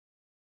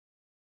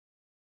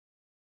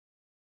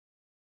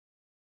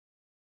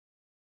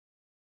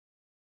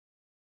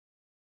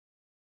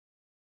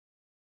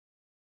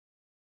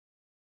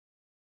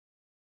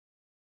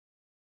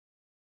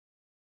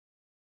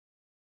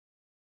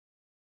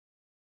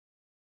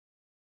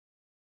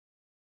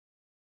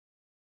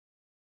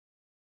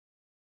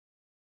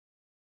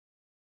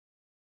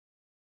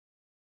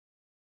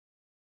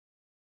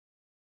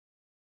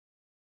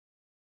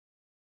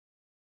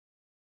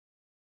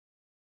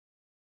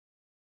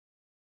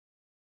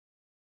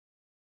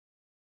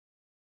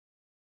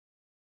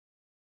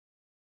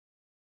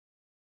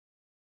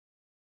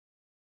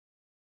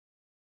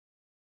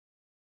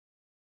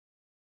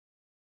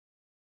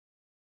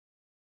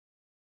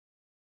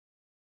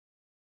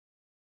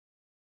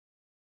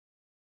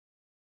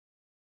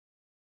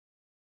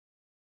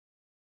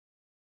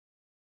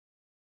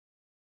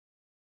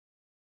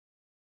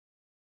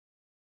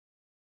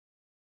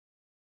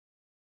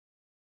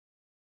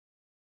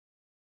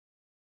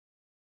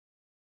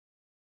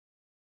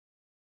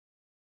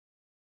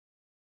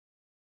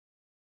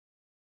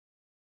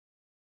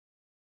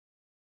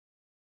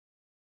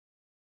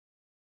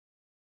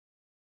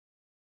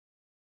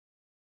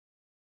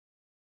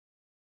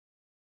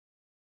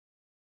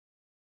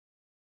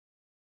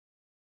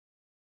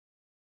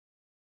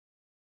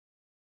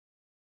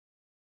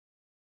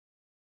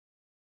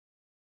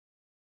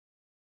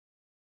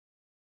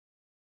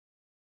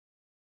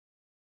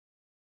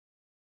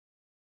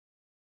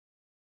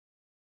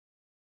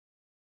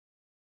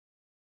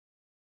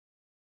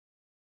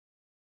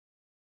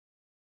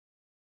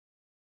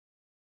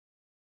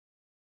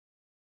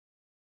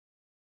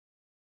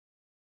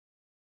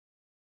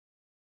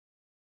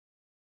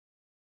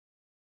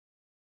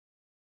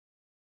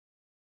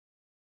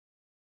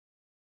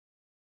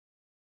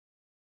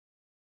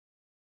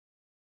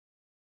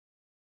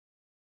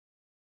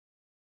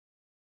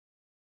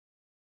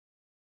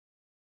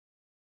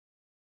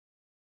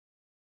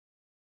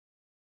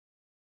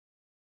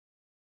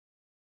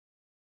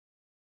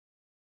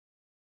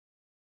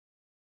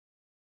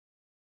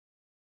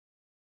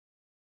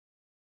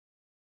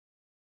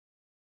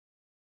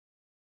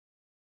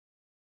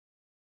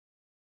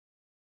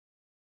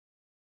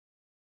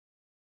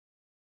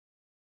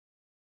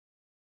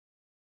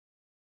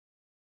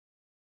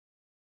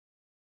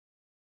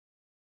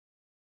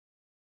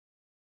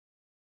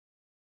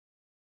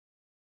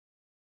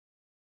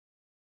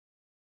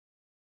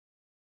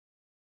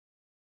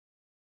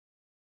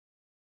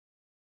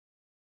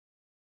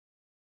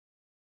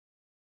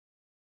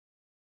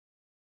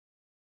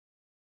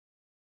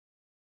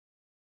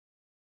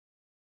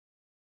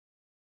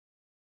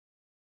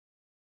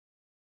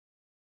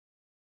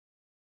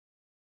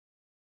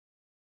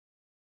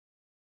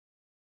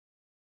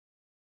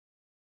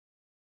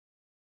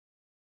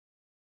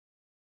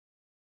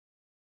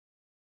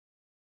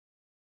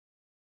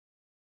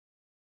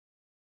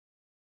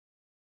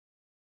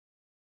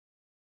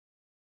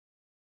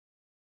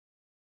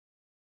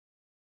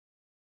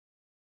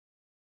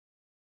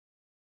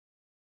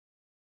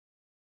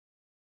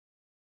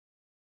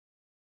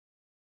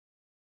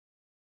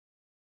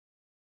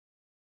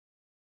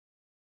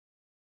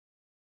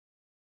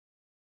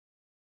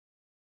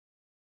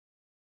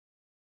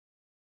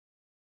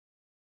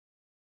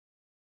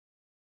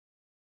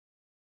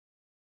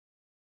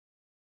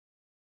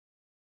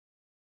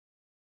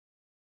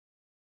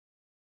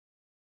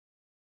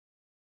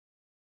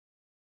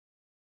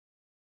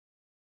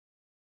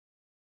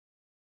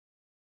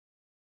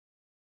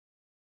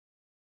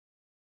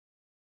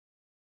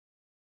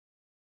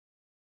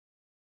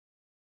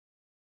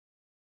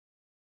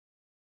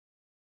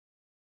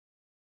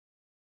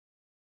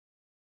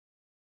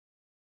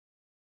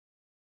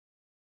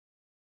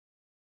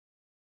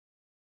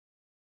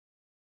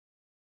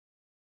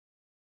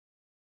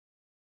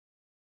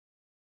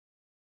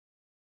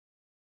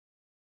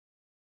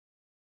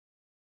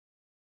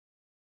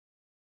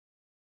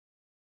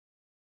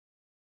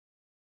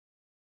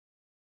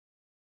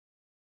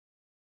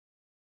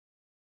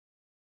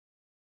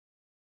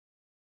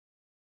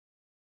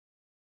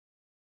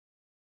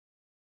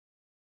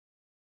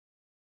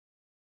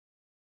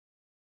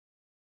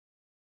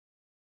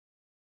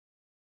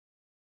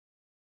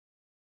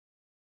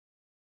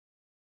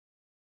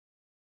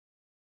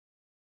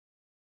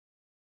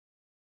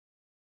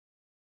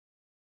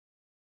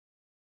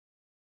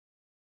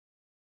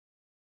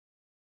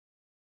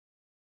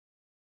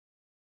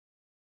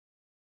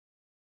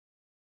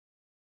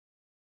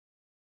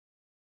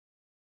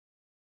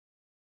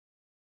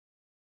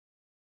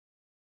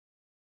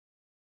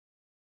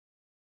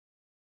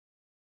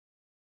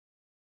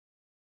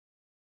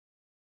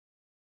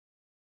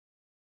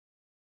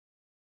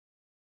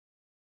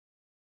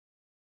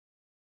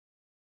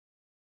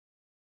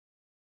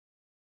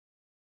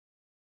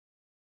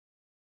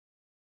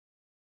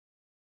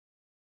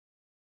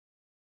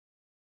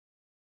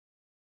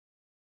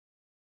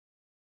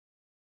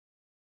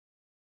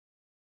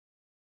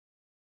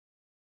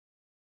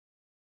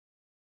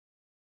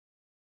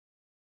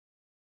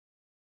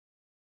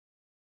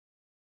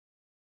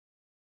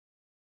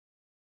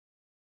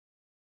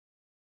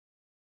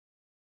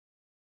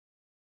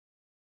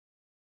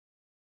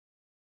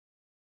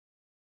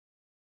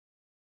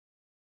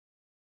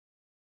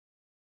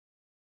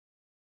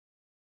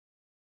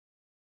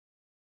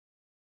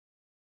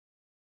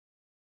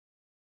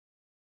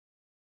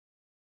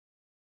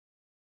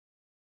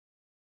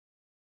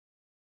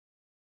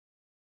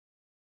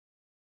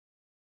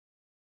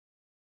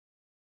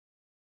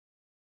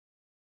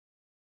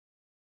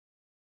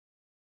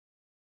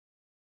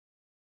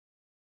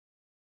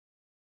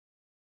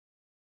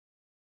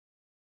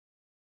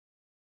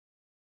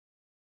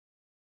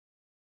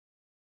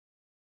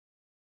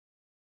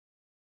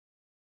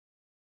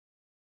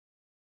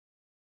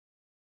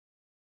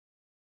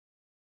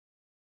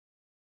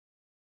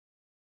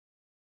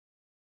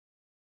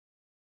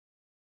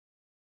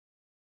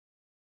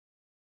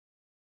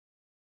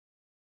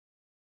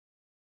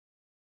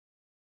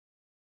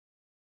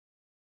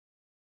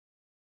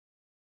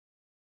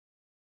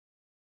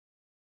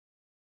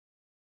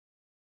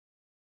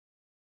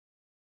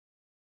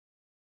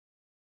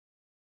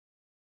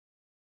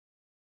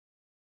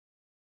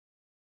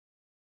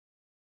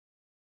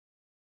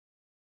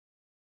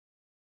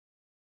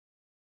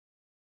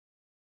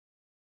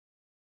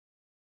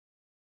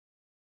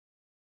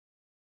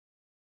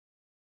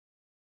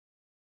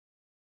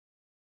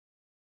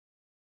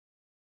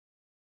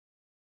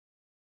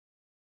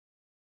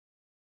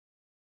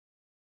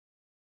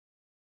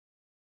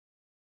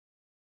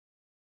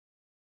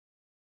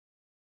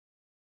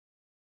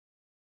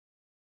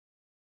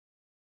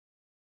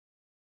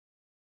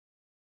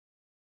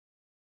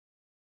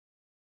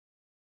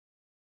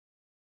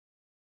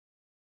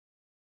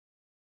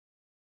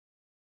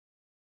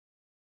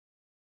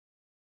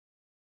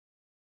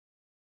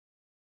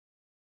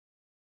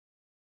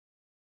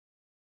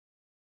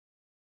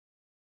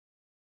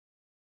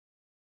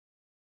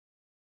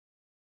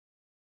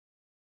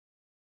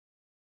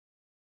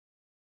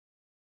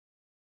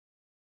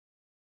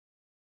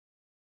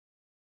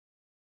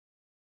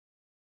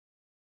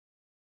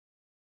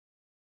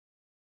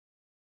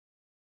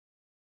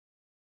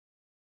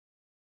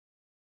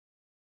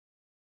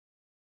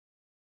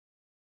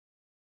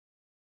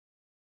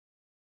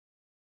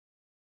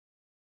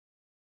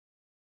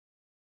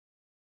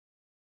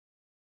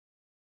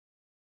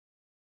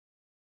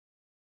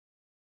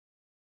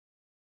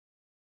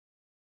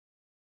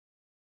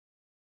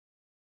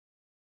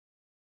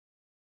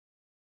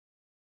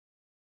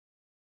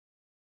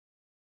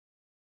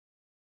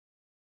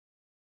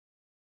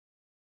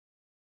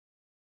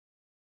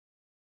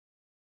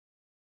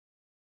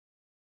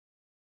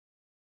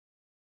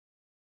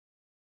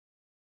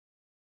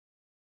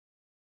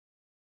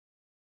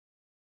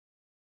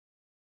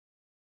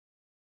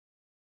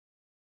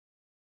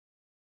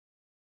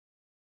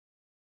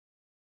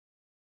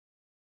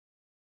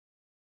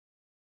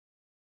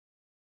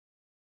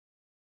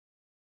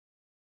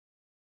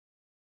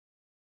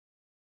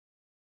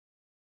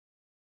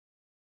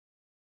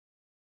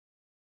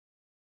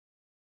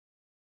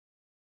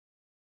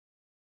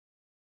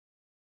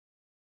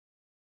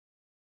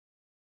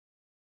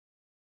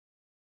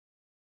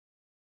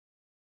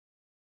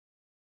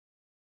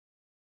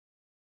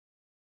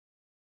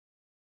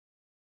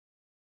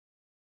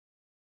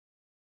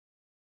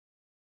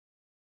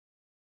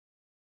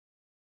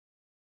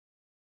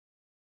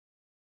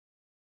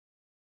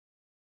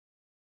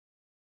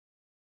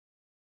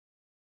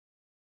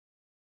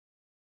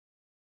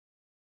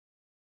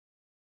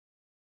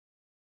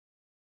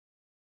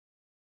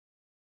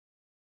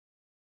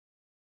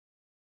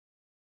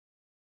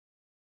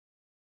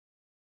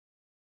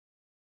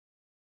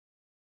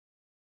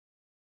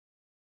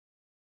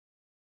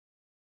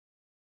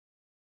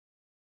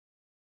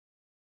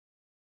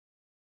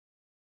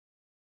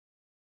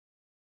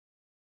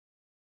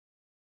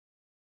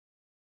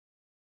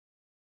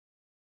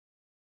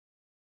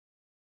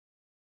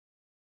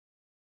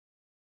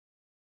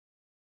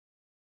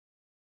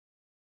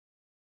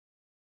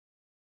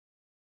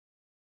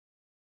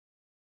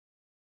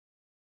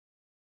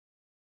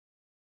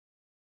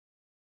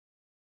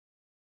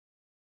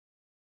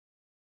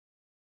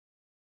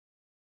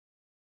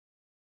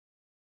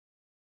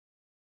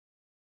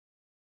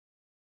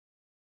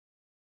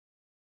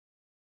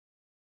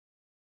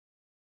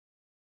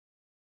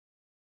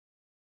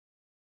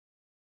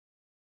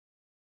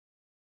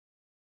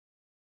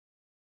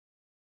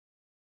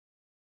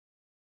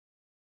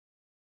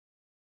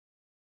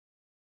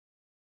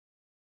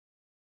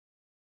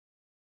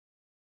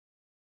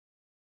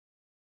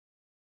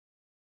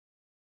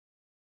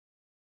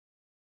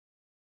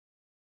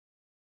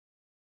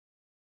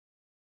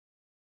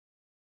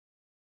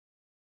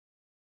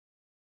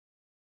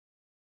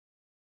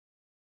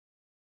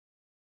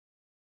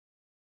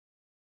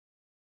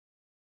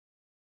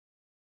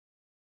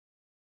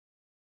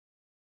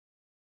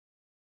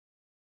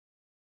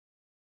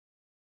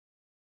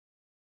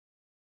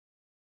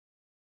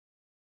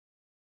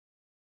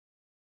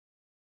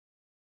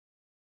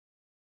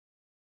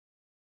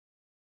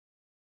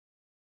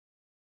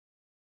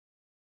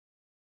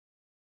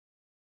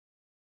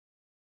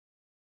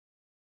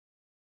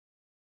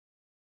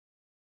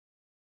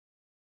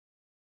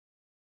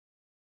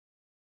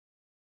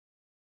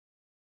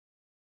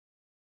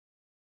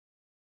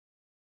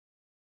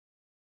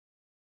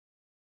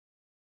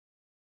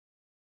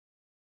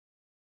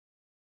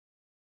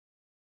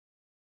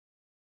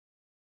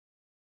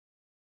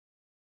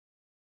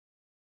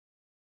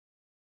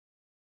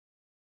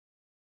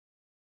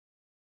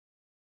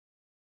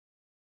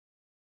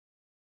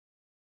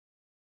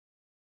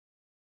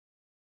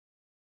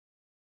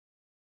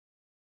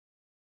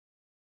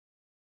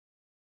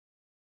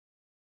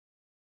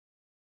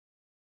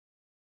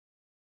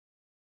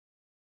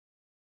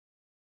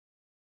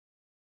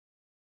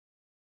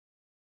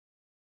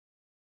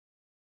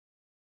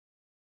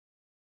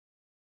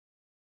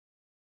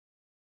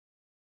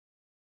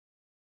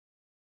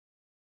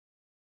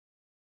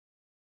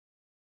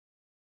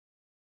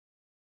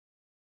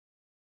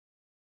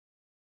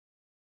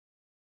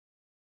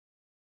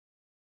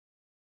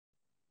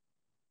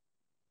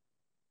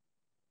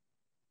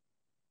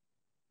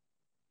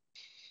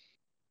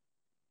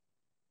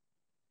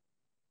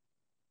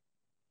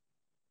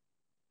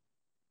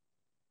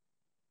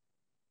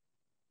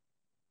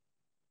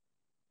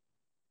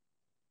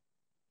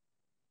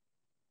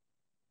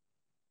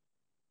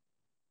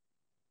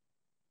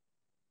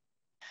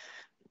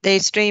The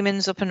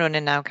streaming's up and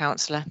running now,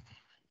 Councillor.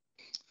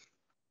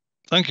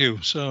 Thank you.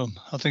 So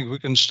I think we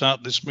can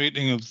start this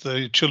meeting of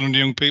the Children and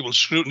Young People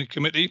Scrutiny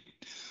Committee,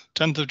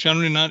 10th of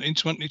January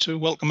 1922.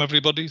 Welcome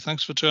everybody.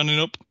 Thanks for turning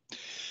up.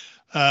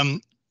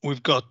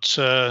 We've got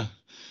a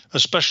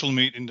special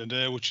meeting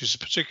today, which is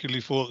particularly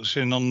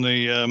focusing on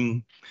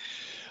the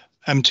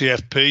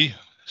MTFP.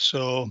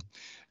 So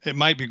it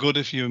might be good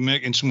if you're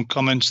making some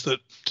comments that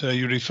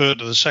you refer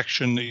to the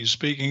section that you're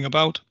speaking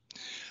about.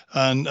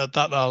 And at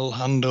that, I'll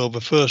hand over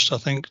first, I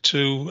think,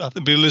 to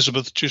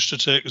Elizabeth, just to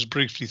take us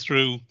briefly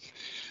through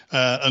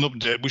an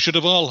update. We should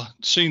have all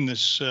seen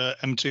this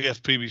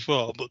MTFP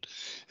before, but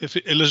if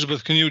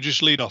Elizabeth, can you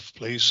just lead off,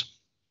 please?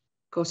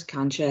 Of course I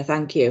can, Chair.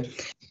 Thank you.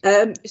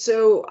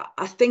 So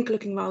I think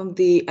looking around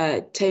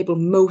the table,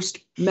 most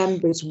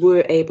members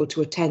were able to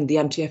attend the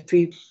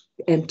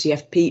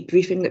MTFP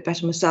briefing that Beth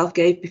and myself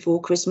gave before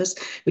Christmas,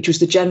 which was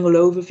the general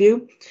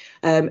overview.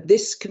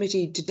 This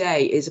committee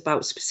today is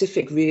about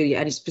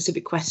any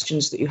specific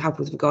questions that you have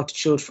with regard to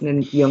children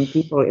and young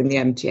people in the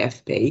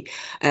MTFP,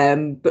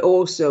 but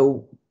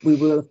also we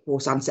will of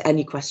course answer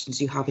any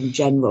questions you have in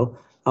general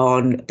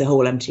on the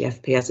whole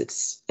MTFP as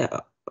it's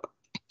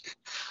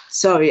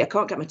sorry, I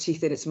can't get my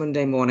teeth in, it's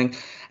Monday morning.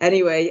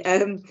 Anyway,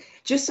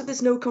 just so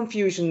there's no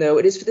confusion though,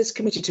 it is for this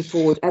committee to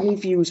forward any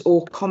views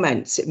or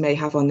comments it may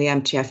have on the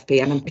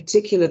MTFP, and in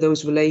particular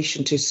those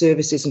relation to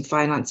services and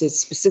finances,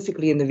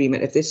 specifically in the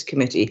remit of this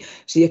committee,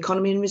 to the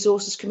Economy and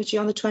Resources Committee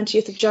on the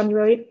 20th of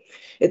January.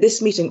 At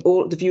this meeting,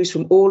 all the views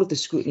from all of the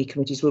scrutiny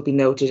committees will be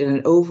noted, and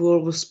an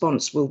overall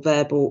response will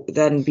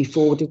then be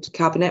forwarded to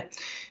Cabinet,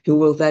 who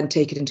will then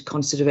take it into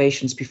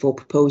considerations before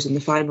proposing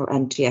the final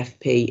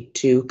MTFP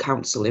to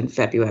Council in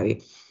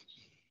February.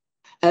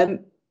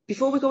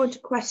 Before we go into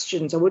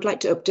questions, I would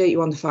like to update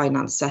you on the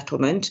finance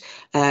settlement.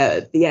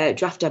 The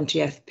draft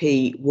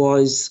MTFP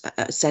was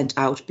sent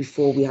out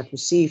before we had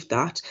received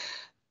that.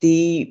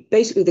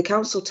 Basically, the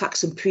council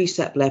tax and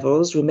precept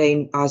levels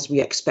remain as we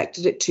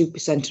expected at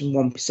 2%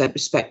 and 1%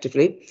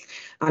 respectively.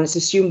 And it's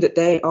assumed that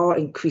they are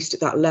increased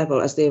at that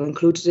level as they are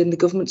included in the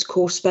government's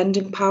core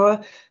spending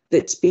power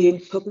that's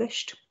being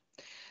published.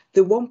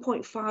 The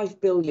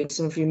 1.5 billion,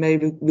 some of you may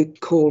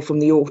recall from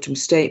the autumn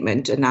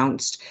statement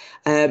announced,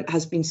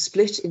 has been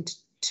split into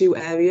two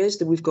areas.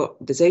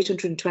 There's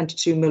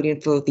 822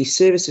 million for the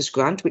services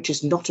grant, which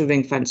is not a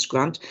ring-fenced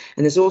grant,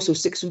 and there's also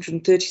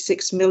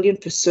 636 million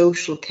for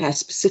social care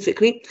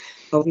specifically.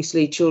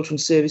 Obviously,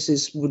 children's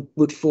services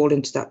would fall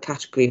into that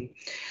category.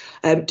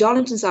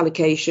 Darlington's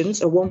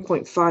allocations are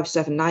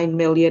 1.579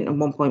 million and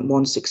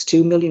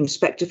 1.162 million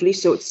respectively,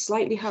 so it's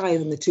slightly higher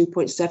than the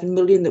 2.7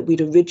 million that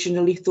we'd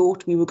originally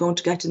thought we were going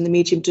to get in the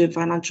medium-term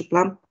financial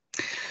plan.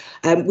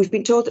 We've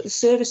been told that the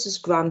services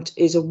grant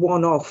is a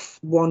one-off,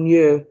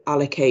 one-year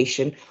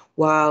allocation,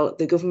 while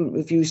the government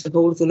reviews the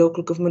whole of the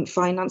local government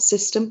finance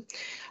system.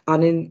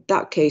 And in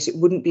that case, it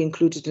wouldn't be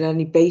included in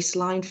any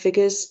baseline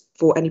figures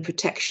for any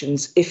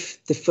protections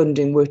if the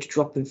funding were to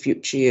drop in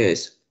future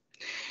years.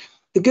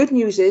 The good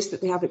news is that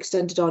they have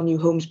extended our new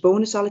homes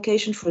bonus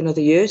allocation for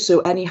another year.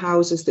 So any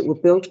houses that were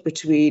built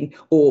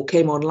or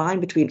came online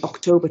between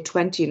October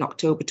 20 and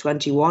October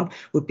 21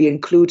 would be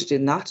included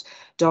in that.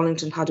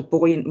 Darlington had a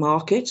buoyant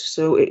market,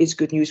 so it is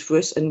good news for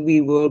us, and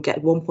we will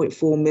get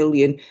 1.4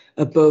 million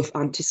above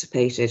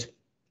anticipated.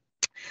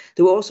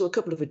 There were also a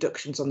couple of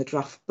reductions on the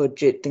draft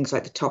budget, things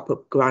like the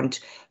top-up grant,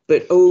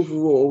 but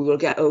overall we will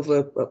get over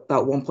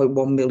about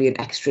 1.1 million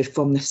extra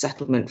from the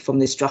settlement from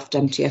this draft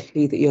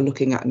MTFP that you're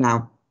looking at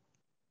now.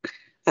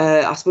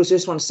 I suppose I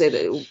just want to say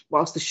that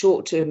whilst the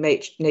short-term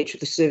nature of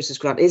the services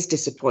grant is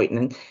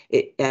disappointing,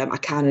 I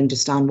can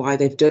understand why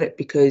they've done it,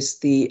 because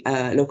the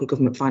local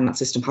government finance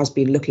system has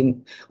been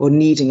looking or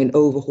needing an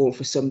overhaul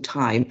for some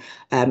time.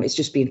 It's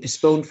just been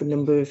postponed for a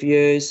number of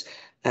years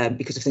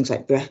because of things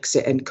like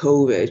Brexit and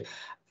COVID.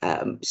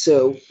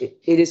 So it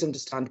is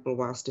understandable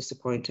whilst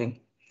disappointing.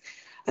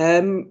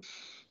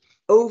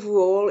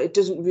 Overall, it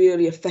doesn't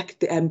really affect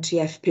the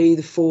MTFP,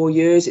 the 4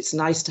 years. It's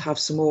nice to have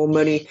some more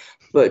money,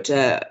 but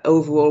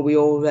overall, we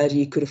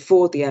already could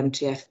afford the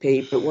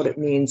MTFP. But what it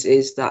means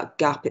is that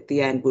gap at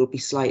the end will be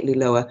slightly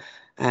lower.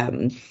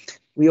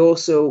 We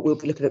also will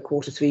be looking at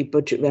Q3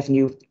 budget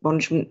revenue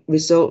management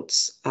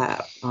results,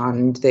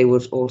 and they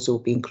would also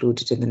be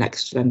included in the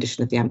next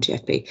rendition of the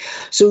MTFP.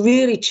 So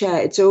really,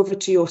 Chair, it's over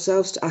to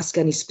yourselves to ask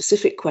any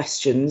specific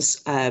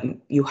questions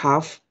you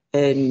have.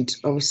 And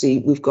obviously,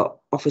 we've got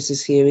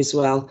officers here as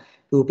well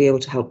who will be able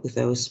to help with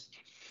those.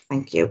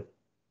 Thank you.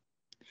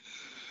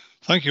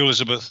 Thank you,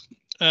 Elizabeth.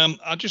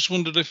 I just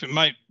wondered if it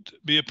might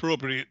be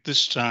appropriate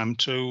this time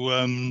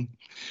to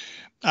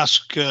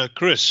ask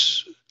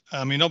Chris.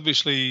 I mean,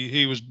 obviously,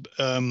 he was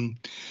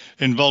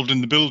involved in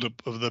the build-up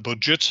of the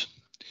budget,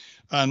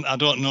 and I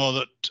don't know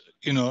that,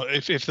 you know,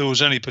 if there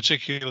was any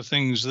particular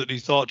things that he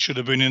thought should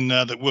have been in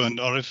there that weren't,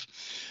 or if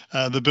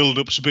the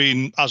build-up's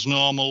been as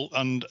normal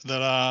and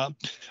there are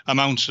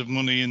amounts of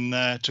money in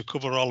there to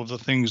cover all of the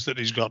things that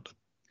he's got,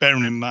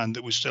 bearing in mind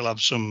that we still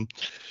have some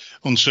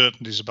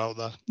uncertainties about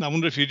that. I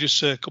wonder if you just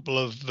say a couple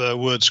of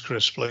words,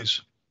 Chris,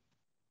 please.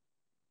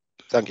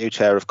 Thank you,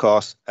 Chair. Of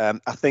course, I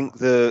think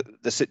the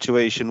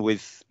situation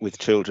with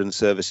children's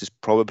services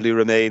probably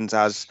remains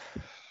as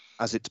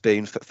it's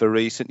been for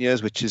recent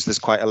years, which is there's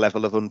quite a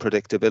level of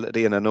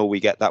unpredictability, and I know we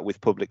get that with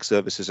public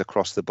services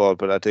across the board,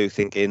 but I do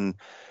think in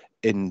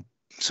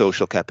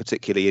social care,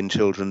 particularly in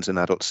children's and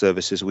adult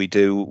services, we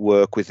do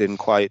work within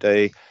quite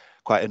an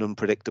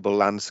unpredictable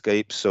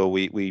landscape. So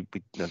we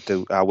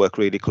do our work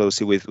really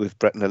closely with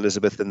Brett and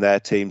Elizabeth and their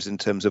teams in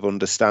terms of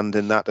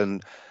understanding that,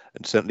 and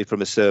certainly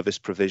from a service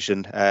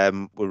provision,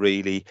 we're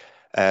really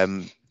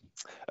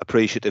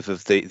appreciative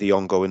of the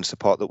ongoing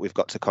support that we've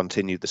got to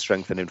continue the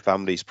Strengthening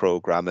Families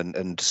programme,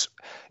 and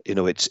you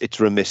know, it's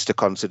remiss to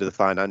consider the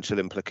financial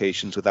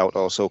implications without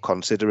also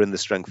considering the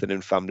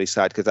Strengthening Family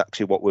side, because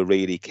actually what we're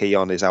really key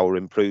on is our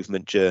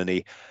improvement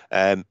journey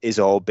is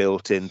all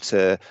built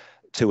into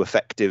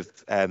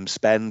effective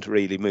spend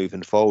really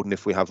moving forward. And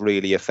if we have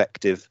really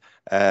effective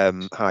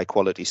high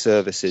quality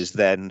services,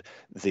 then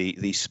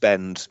the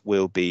spend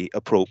will be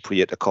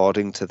appropriate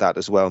according to that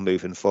as well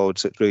moving forward.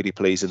 So it's really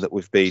pleasing that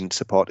we've been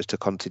supported to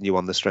continue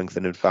on the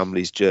Strengthening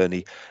Families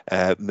journey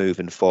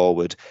moving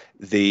forward.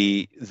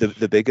 The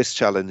biggest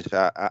challenge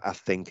I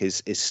think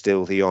is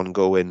still the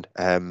ongoing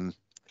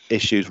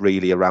issues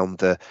really around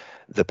the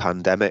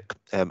pandemic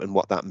and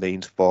what that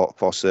means for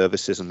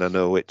services. And I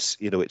know it's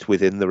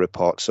within the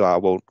report, so I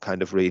won't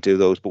kind of redo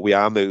those, but we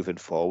are moving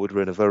forward.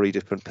 We're in a very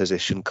different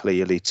position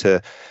clearly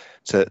to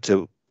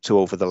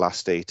over the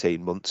last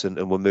 18 months,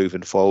 and we're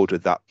moving forward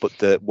with that.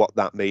 But what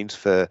that means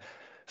for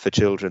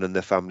children and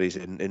their families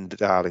in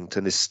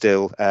Darlington is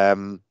still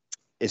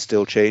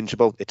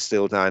changeable. It's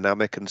still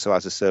dynamic, and so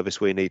as a service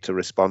we need to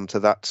respond to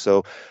that.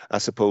 So I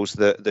suppose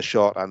the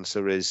short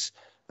answer is,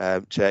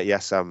 Chair,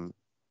 yes, I'm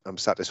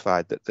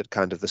satisfied that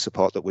kind of the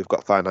support that we've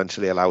got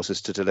financially allows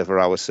us to deliver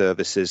our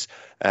services,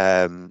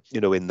 in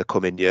the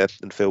coming year,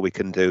 and feel we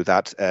can do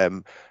that.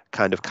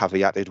 Kind of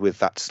caveated with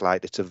that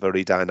slight, it's a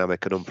very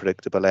dynamic and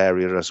unpredictable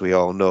area, as we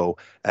all know,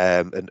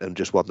 and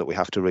just one that we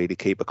have to really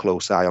keep a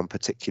close eye on,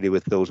 particularly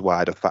with those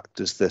wider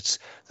factors that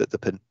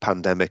the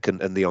pandemic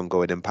and the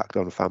ongoing impact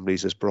on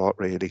families has brought,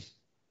 really.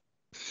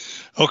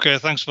 Okay,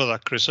 thanks for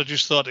that, Chris. I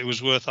just thought it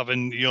was worth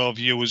having your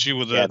view, as you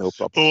were the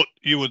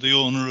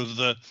owner of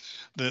the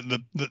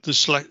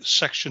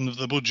section of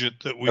the budget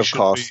that we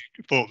should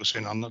be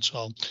focusing on. That's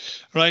all.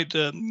 Right,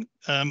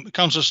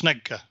 Councillor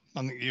Snegker, I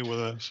think you were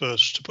the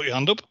first to put your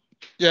hand up.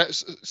 Yeah,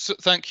 so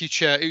thank you,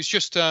 Chair. It was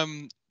just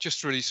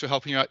really sort of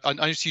helping you out. I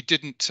noticed you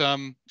didn't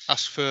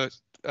ask for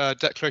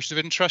declaration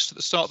of interest at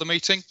the start of the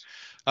meeting.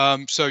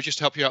 So just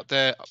to help you out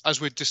there, as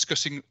we're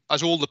discussing,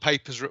 as all the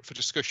papers are up for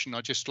discussion,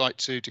 I'd just like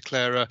to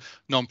declare a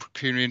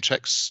non-pecuniary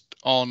interest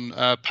on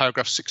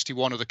paragraph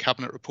 61 of the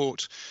Cabinet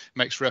report. It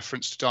makes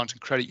reference to Darlington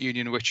Credit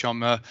Union, which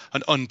I'm an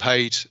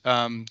unpaid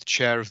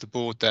chair of the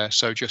board there.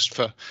 So just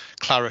for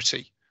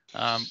clarity,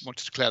 want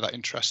to declare that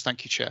interest.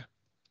 Thank you, Chair.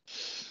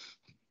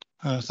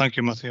 Thank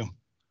you, Matthew.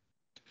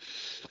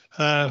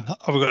 Have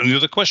we got any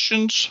other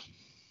questions?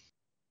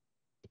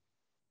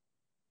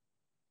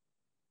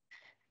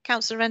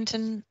 Councillor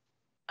Renton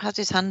has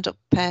his hand up,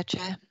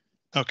 Chair.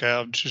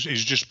 Okay,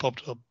 he's just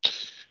popped up.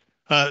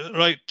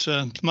 Right,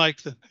 Mike,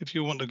 if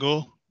you want to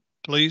go,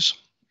 please.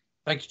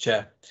 Thank you,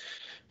 Chair.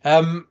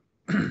 I'm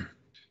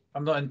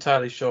not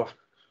entirely sure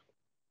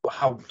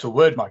how to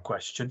word my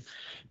question,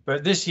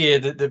 but this year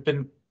there have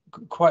been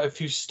quite a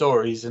few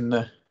stories in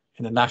the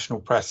national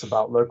press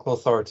about local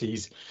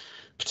authorities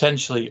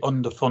potentially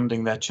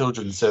underfunding their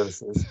children's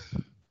services.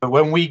 But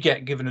when we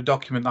get given a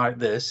document like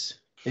this,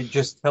 it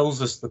just tells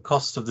us the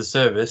cost of the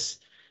service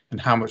and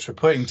how much we're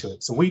putting to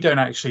it. So we don't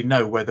actually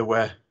know whether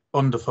we're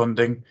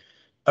underfunding,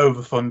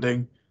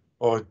 overfunding,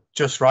 or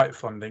just right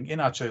funding in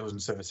our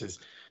children's services.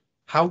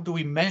 How do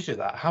we measure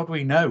that? How do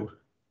we know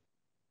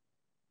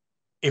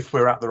if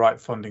we're at the right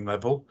funding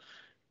level?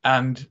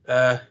 And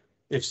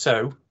if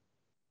so,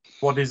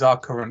 what is our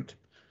current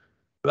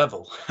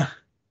level?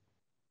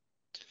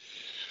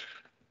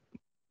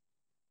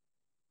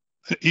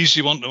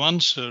 Easy one to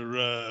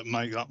answer,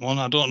 Mike, that one.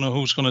 I don't know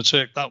who's going to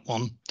take that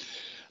one.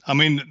 I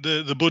mean,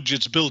 the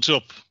budget's built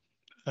up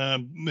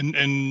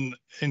in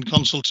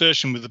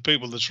consultation with the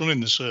people that's running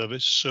the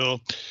service. So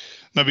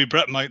maybe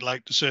Brett might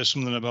like to say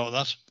something about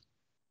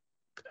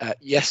that.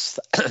 Yes,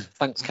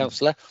 thanks,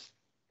 Councillor.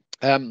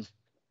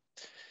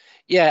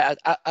 Yeah,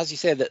 as you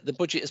say, that the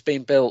budget has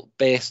been built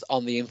based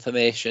on the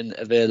information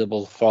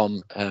available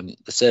from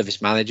the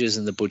service managers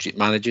and the budget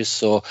managers.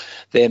 So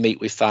they meet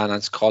with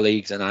finance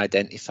colleagues and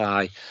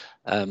identify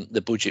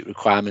the budget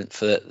requirement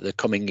for the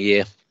coming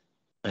year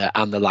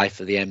and the life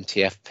of the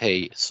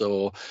MTFP.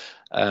 So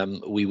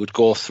we would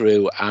go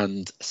through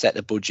and set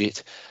a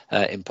budget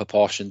in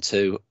proportion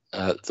to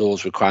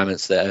those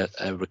requirements that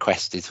are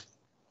requested.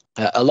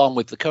 Along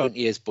with the current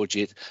year's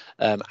budget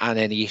and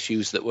any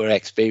issues that we're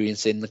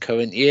experiencing in the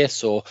current year.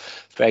 So,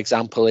 for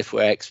example, if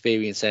we're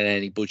experiencing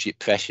any budget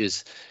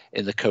pressures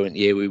in the current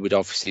year, we would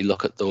obviously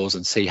look at those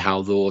and see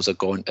how those are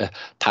going to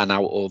pan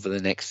out over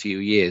the next few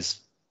years.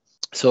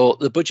 So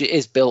the budget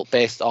is built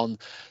based on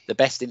the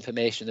best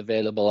information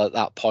available at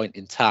that point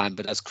in time.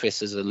 But as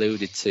Chris has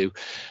alluded to,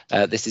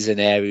 this is an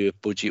area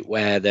of budget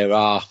where there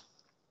are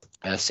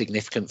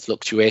significant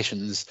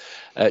fluctuations,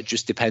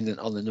 just dependent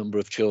on the number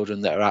of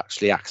children that are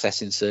actually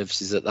accessing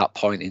services at that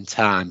point in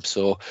time.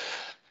 So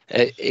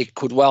it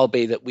could well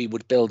be that we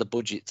would build a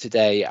budget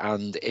today,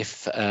 and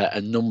if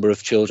a number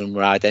of children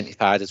were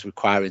identified as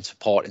requiring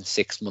support in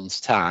 6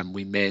 months' time,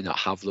 we may not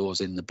have those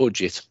in the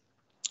budget.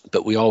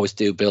 But we always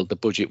do build the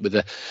budget with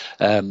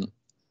a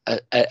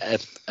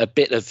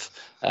bit of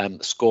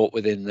scope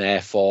within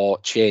there for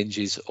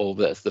changes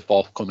over the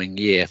forthcoming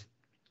year.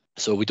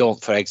 So we don't,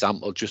 for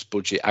example, just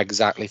budget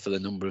exactly for the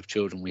number of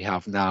children we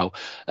have now.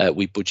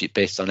 We budget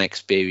based on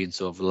experience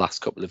over the last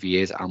couple of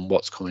years and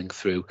what's coming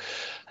through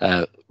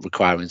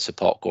requiring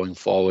support going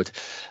forward.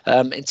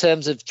 In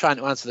terms of trying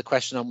to answer the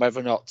question on whether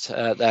or not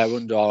they're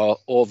under or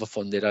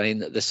overfunded, I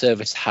mean, the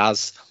service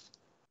has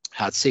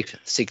had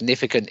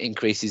significant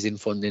increases in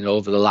funding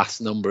over the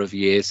last number of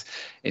years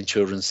in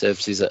children's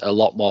services. A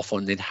lot more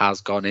funding has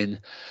gone in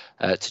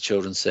to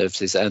children's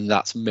services, and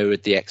that's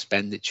mirrored the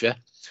expenditure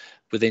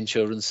within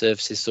children's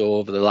services. So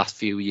over the last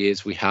few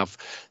years, we have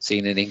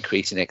seen an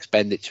increase in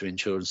expenditure in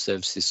children's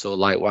services. So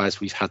likewise,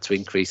 we've had to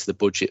increase the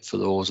budget for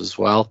those as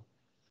well.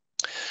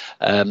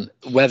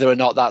 Whether or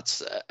not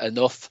that's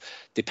enough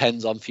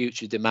depends on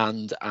future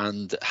demand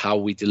and how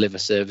we deliver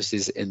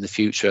services in the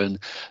future, and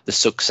the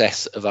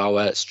success of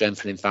our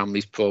Strengthening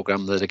Families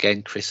programme that,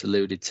 again, Chris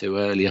alluded to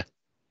earlier,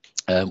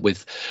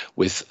 with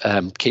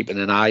keeping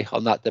an eye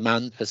on that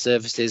demand for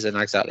services and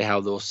exactly how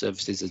those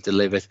services are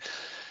delivered.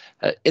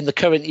 In the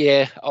current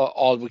year,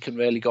 all we can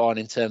really go on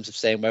in terms of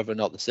saying whether or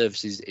not the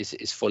service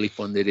is fully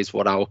funded is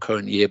what our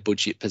current year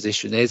budget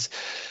position is.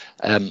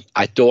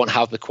 I don't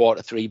have the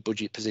Q3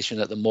 budget position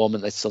at the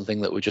moment. That's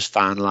something that we're just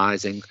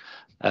finalising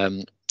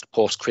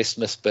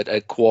post-Christmas, but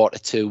at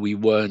Q2 we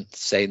weren't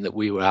saying that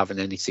we were having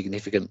any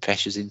significant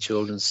pressures in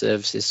children's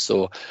services.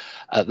 So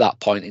at that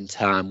point in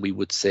time, we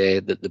would say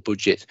that the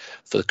budget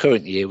for the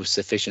current year was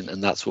sufficient,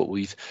 and that's what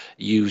we've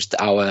used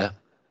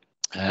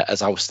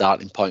as our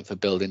starting point for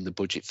building the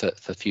budget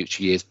for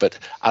future years. But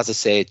as I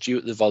say,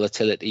 due to the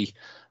volatility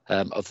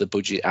of the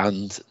budget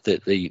and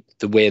the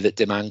way that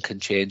demand can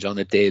change on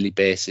a daily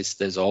basis,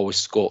 there's always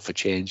scope for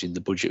change in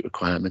the budget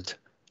requirement.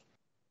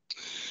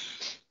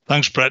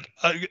 Thanks, Brett.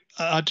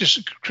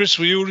 Chris,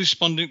 were you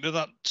responding to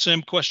that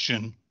same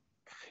question?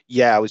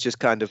 Yeah, I was just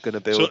kind of going to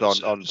build on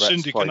Brett's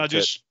Cindy, point. can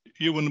I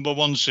you were number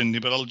one, Cindy,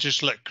 but I'll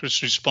just let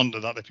Chris respond to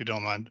that if you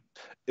don't mind.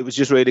 It was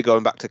just really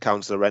going back to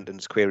Councillor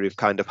Renton's query of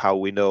kind of how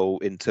we know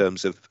in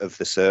terms of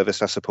the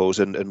service, I suppose,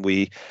 and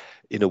we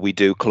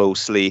do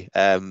closely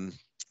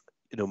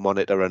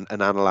monitor and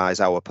analyse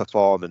our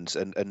performance,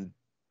 and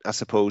I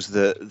suppose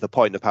the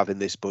point of having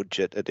this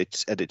budget at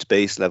its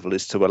base level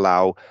is to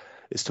allow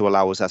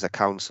us as a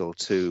council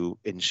to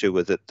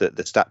ensure that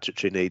the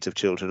statutory needs of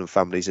children and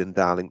families in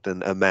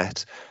Darlington are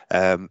met,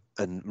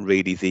 and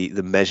really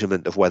the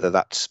measurement of whether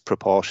that's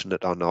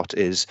proportionate or not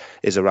is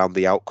around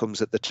the outcomes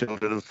that the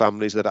children and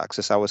families that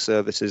access our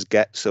services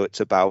get. So it's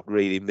about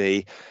really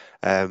me,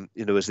 as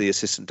the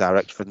assistant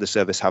director from the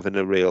service, having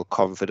a real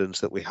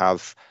confidence that we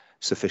have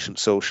sufficient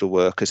social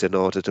workers in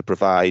order to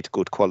provide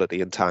good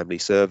quality and timely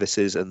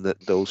services, and that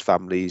those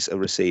families are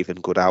receiving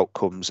good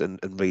outcomes, and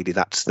really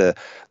that's the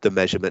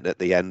measurement at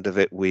the end of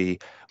it. We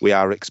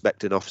are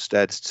expecting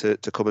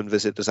Ofsted to come and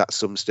visit us at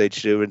some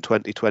stage during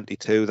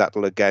 2022.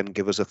 That'll again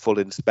give us a full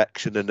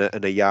inspection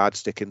and a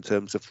yardstick in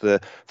terms of the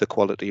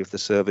quality of the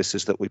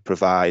services that we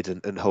provide,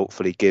 and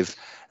hopefully give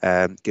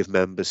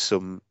members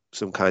some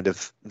kind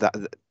of that,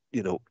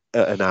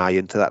 an eye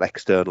into that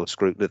external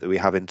scrutiny that we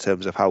have in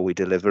terms of how we're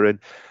delivering.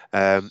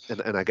 And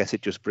I guess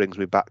it just brings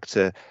me back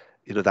to,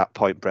 that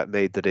point Brett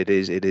made, that it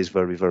is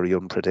very, very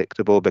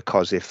unpredictable,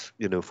 because if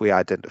we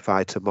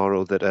identify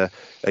tomorrow that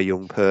a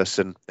young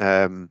person,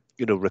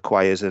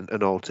 requires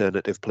an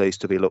alternative place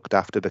to be looked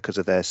after because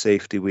of their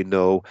safety, we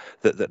know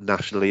that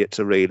nationally it's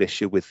a real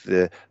issue with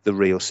the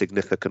real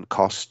significant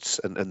costs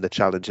and the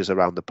challenges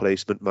around the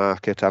placement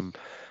market.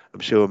 I'm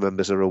sure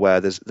members are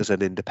aware there's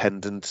an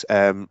independent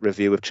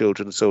review of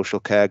children's social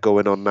care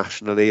going on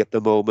nationally at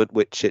the moment,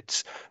 which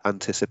it's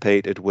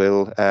anticipated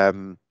will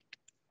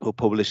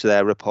publish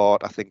their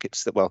report. I think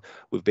it's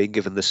we've been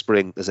given the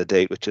spring as a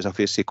date, which is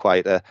obviously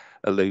quite a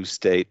loose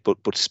date,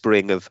 but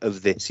spring of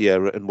this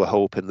year, and we're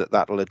hoping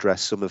that will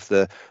address some of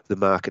the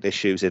market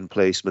issues in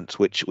placements,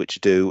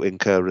 which do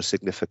incur a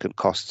significant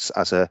costs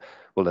as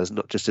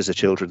not just as a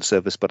children's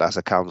service, but as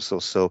a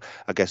council. So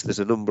I guess there's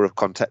a number of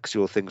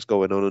contextual things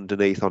going on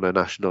underneath on a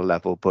national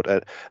level, but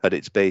at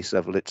its base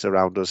level, it's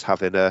around us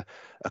having a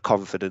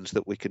confidence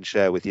that we can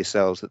share with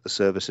yourselves that the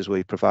services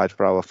we provide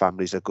for our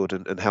families are good,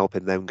 and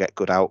helping them get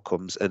good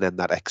outcomes, and then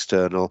that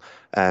external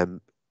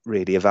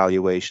really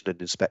evaluation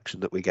and inspection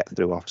that we get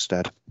through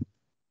Ofsted.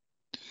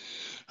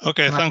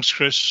 Okay, thanks,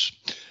 Chris.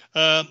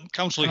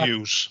 Councillor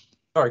Hughes.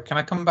 Sorry, can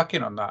I come back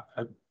in on that?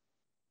 I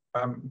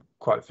haven't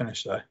quite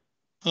finished there.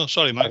 Oh,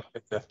 sorry, Mike.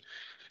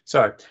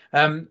 Sorry.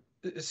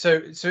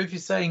 So if you're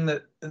saying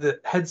that the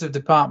heads of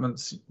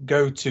departments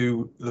go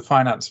to the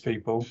finance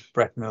people,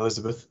 Brett and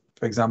Elizabeth,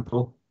 for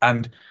example,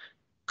 and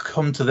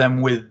come to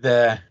them with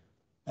their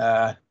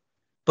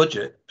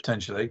budget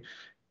potentially,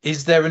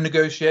 is there a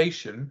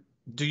negotiation?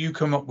 Do you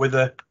come up with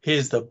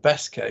here's the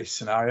best case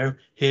scenario,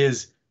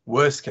 here's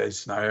worst case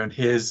scenario, and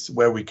here's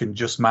where we can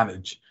just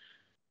manage?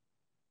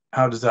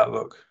 How does that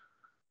look?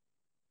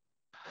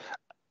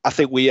 I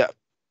think we.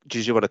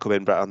 Did you want to come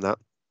in, Brett, on that?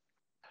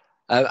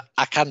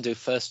 I can do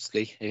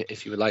firstly,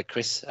 if you would like,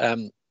 Chris.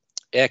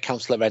 Yeah,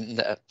 Councillor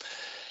Renton.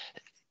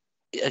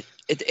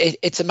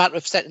 It's a matter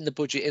of setting the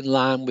budget in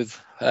line with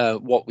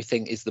what we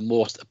think is the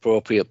most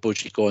appropriate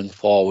budget going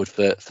forward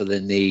for the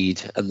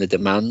need and the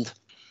demand.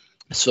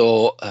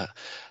 So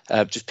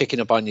just picking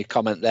up on your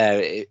comment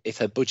there,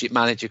 if a budget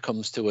manager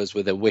comes to us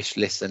with a wish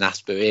list and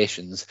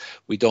aspirations,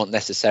 we don't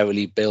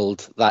necessarily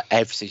build that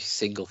every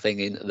single thing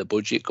into the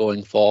budget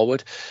going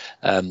forward.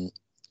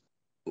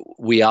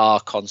 We are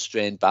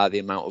constrained by the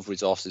amount of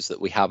resources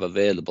that we have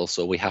available,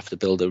 so we have to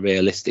build a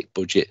realistic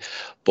budget,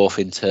 both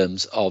in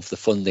terms of the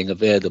funding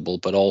available,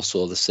 but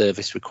also the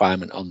service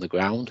requirement on the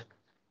ground.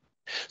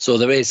 So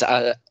there is,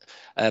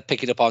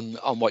 picking up on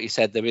what you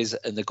said, there is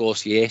a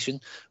negotiation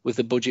with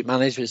the budget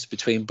managers,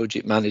 between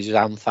budget managers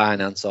and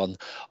finance, on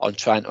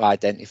trying to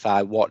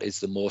identify what is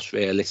the most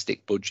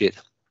realistic budget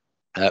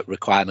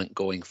requirement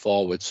going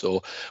forward.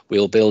 So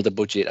we'll build a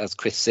budget, as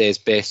Chris says,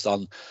 based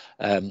on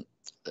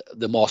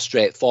the more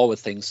straightforward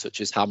things, such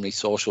as how many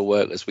social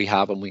workers we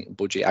have, and we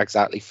budget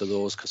exactly for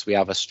those because we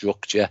have a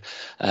structure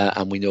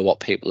and we know what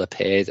people are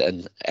paid,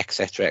 and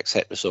etc.,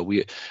 etc. So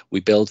we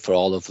build for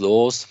all of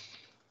those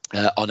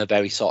on a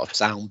very sort of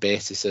sound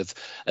basis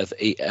of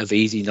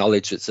easy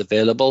knowledge that's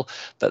available.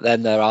 But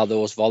then there are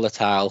those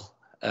volatile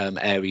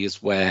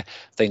areas where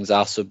things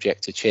are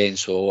subject to change.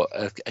 So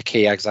a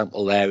key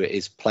example there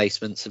is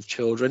placements of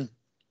children.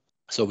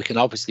 So we can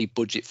obviously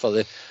budget for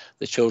the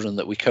children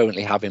that we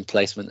currently have in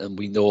placement, and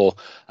we know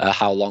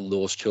how long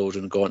those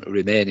children are going to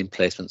remain in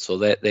placement, so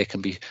they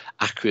can be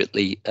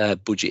accurately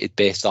budgeted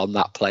based on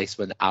that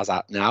placement as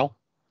at now.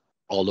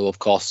 Although, of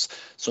course,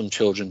 some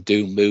children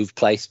do move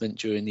placement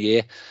during the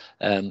year,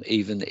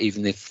 even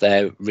if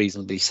they're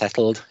reasonably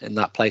settled in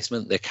that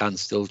placement, they can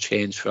still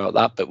change throughout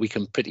that. But we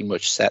can pretty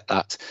much set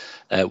that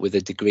with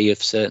a degree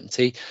of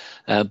certainty.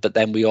 But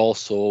then we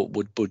also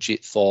would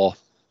budget for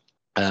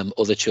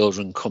other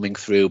children coming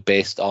through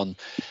based on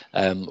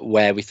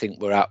where we think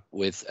we're at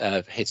with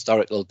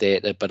historical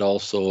data, but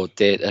also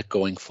data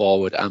going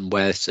forward, and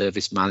where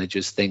service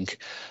managers think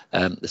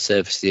the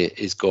service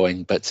is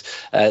going. But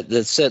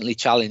there's certainly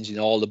challenge in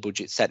all the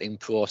budget setting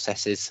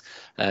processes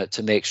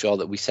to make sure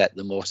that we set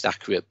the most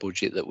accurate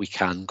budget that we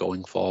can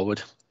going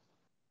forward.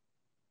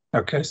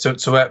 Okay, so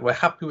we're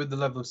happy with the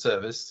level of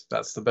service.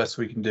 That's the best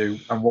we can do,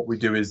 and what we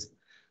do is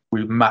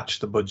we match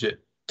the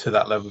budget to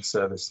that level of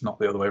service, not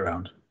the other way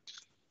around.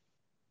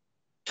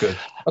 Good.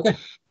 Okay.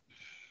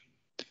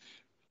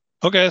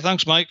 Okay,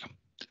 thanks, Mike.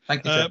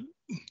 Thank you, Chair.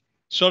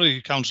 Sorry,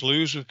 Councillor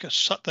Hughes, we've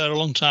sat there a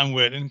long time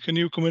waiting. Can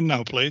you come in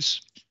now,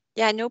 please?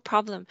 Yeah, no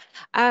problem.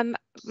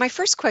 My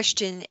first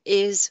question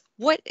is,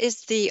 what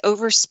is the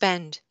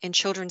overspend in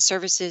children's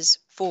services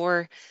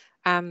for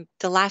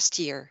the last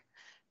year,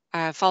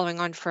 following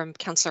on from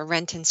Councillor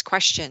Renton's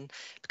question?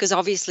 Because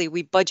obviously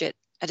we budget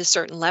at a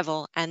certain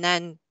level, and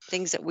then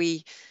things that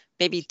we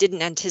maybe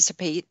didn't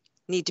anticipate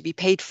need to be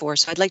paid for.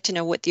 So I'd like to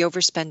know what the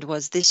overspend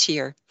was this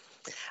year.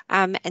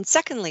 And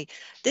secondly,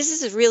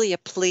 this is really a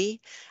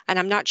plea, and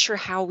I'm not sure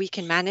how we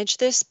can manage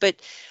this,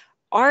 but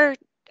our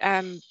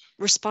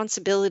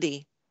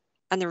responsibility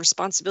and the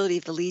responsibility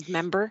of the lead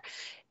member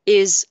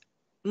is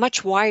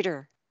much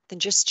wider than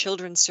just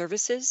children's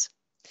services.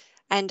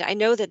 And I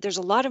know that there's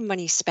a lot of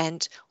money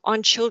spent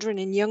on children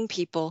and young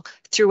people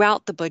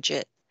throughout the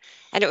budget.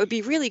 And it would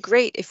be really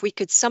great if we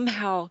could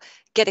somehow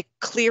get a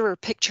clearer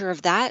picture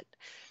of that,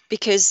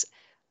 because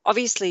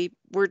obviously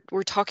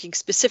we're talking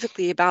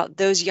specifically about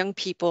those young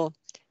people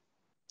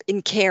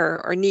in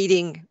care or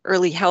needing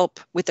early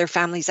help with their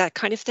families, that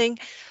kind of thing.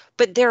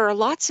 But there are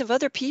lots of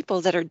other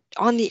people that are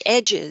on the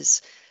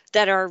edges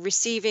that are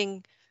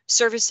receiving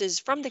services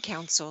from the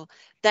council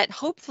that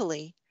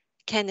hopefully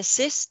can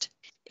assist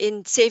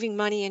in saving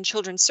money in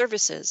children's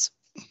services.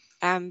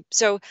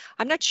 So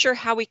I'm not sure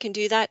how we can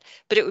do that,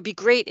 but it would be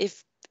great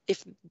if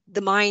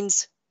the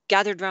minds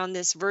gathered around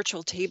this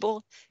virtual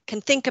table can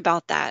think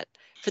about that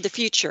for the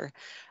future,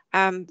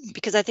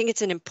 because I think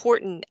it's an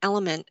important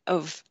element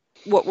of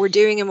what we're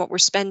doing and what we're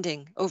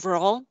spending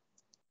overall.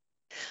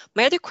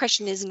 My other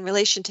question is in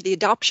relation to the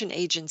adoption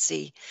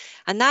agency,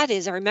 and that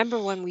is, I remember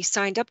when we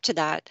signed up to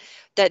that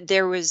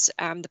there was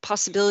the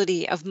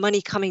possibility of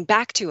money coming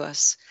back to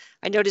us.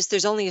 I noticed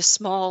there's only a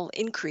small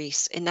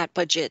increase in that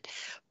budget.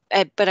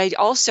 But I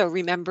also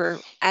remember,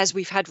 as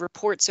we've had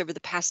reports over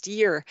the past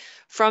year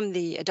from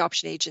the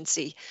adoption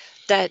agency,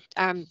 that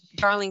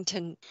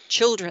Darlington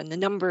children, the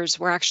numbers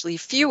were actually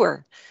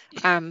fewer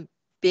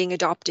being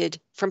adopted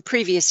from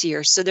previous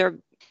years. So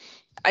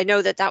I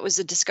know that was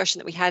a discussion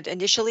that we had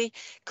initially.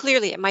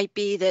 Clearly, it might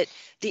be that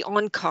the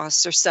on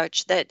costs are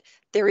such that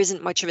there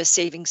isn't much of a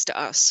savings to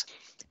us.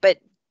 But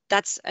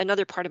that's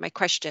another part of my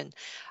question.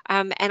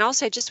 And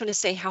also, I just want to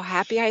say how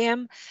happy I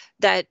am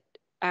that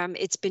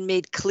it's been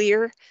made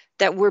clear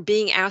that we're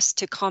being asked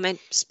to comment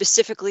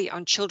specifically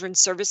on children's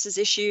services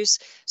issues.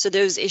 So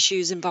those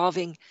issues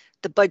involving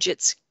the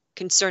budgets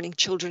concerning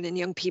children and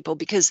young people,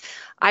 because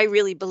I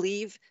really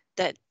believe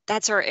that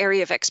that's our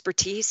area of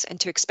expertise, and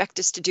to expect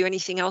us to do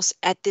anything else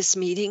at this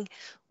meeting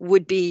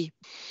would be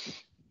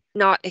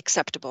not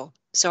acceptable.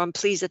 So I'm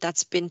pleased that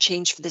that's been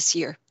changed for this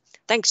year.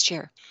 Thanks,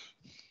 Chair.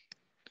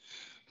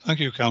 Thank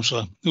you,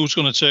 Councillor. Who's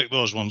going to take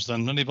those ones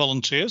then? Any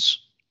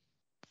volunteers?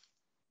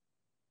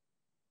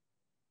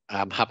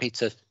 I'm happy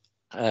to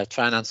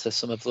try and answer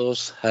some of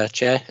those,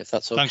 Chair, if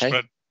that's okay.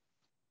 Thanks,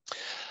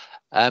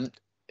 Brett.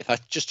 If I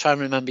just try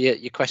and remember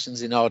your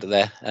questions in order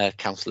there,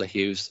 Councillor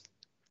Hughes.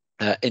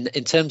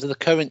 In terms of the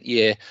current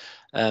year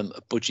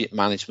budget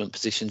management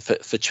position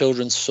for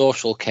children's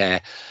social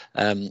care,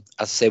 as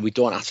I say, we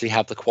don't actually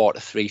have the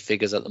Q3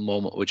 figures at the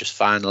moment. We're just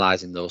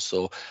finalising those,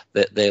 so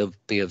that they'll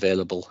be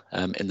available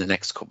in the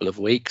next couple of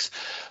weeks.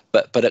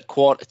 But at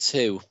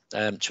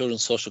Q2,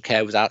 children's social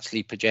care was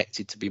actually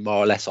projected to be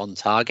more or less on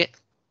target,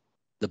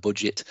 the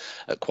budget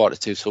at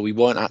Q2. So we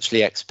weren't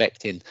actually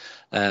expecting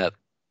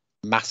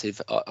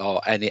massive or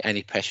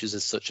any pressures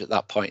as such at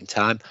that point in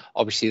time.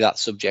 Obviously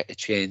that's subject to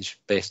change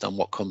based on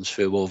what comes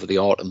through over the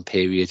autumn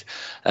period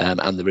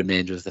and the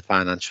remainder of the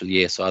financial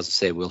year. So as I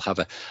say, we'll have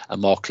a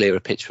more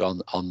clearer picture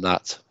on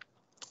that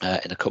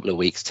in a couple of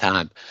weeks'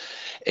 time.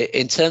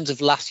 In terms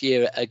of last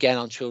year, again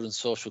on children's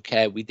social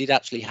care, we did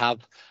actually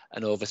have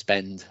an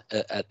overspend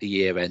at the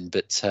year end,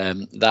 but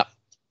that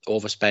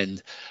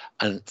overspend,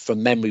 and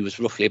from memory, was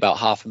roughly about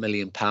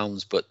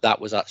 £500,000, but that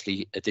was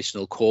actually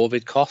additional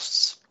COVID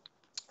costs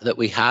that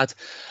we had,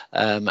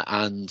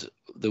 and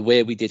the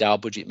way we did our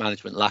budget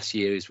management last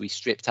year is we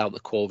stripped out the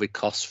COVID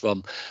costs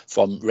from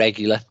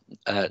regular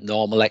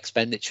normal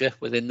expenditure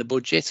within the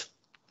budget,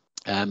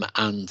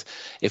 and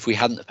if we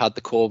hadn't have had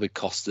the COVID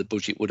costs, the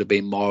budget would have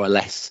been more or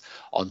less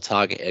on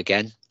target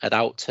again at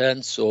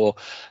outturn. So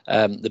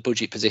the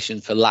budget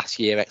position for last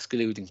year,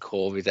 excluding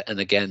COVID, and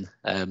again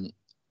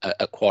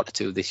at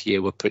Q2 this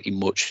year, were pretty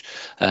much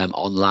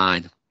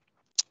online.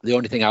 The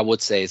only thing I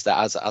would say is that,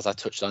 as I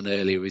touched on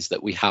earlier, is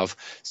that we have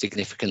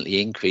significantly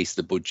increased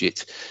the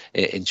budget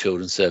in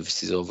children's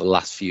services over the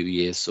last few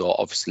years. So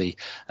obviously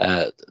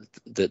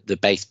the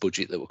base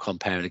budget that we're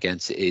comparing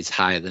against is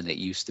higher than it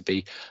used to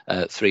be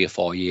 3 or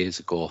 4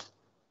 years ago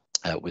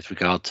with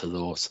regard to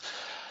those.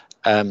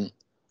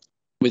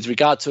 With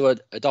regard to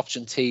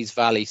Adoption Tees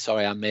Valley,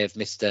 sorry, I may have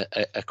missed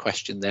a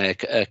question there.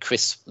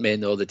 Chris may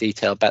know the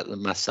detail better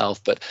than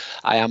myself, but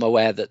I am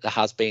aware that there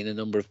has been a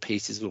number of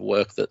pieces of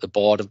work that the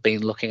board have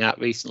been looking at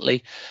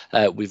recently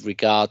with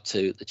regard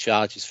to the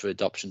charges for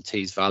Adoption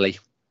Tees Valley.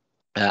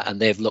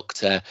 And they've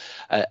looked at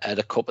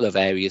a couple of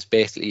areas,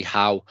 basically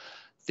how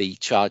the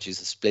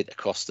charges are split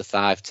across the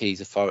 5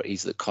 Tees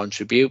authorities that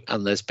contribute.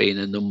 And there's been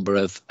a number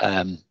of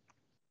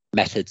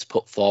methods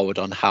put forward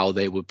on how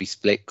they would be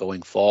split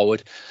going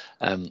forward,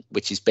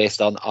 which is based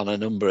on a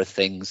number of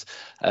things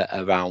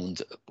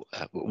around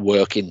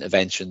work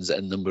interventions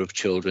and number of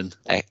children,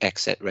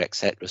 etc.,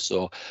 etc.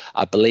 So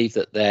I believe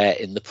that they're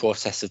in the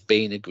process of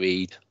being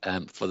agreed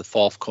for the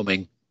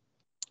forthcoming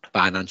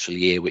financial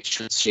year, which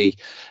should see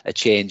a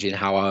change in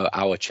how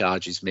our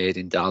charge is made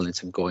in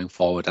Darlington going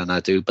forward. And I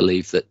do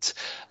believe that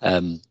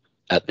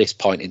at this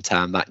point in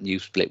time, that new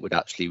split would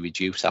actually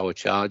reduce our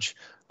charge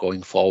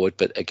going forward,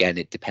 but again,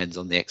 it depends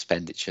on the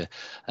expenditure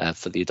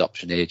for the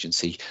adoption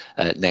agency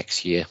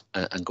next year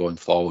and going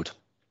forward.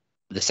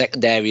 The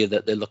second area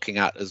that they're looking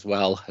at as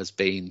well has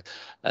been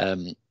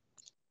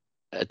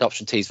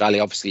Adoption Tees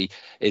Valley obviously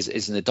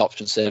is an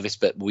adoption service,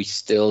 but we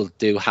still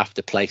do have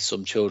to place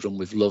some children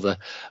with other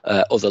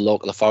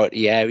local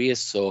authority areas.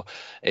 So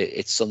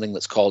it's something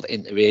that's called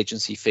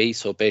interagency fee.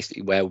 So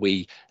basically where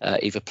we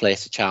either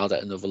place a child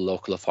at another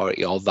local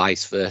authority or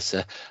vice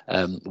versa,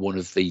 one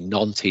of the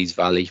non-Tees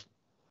Valley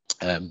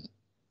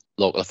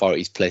local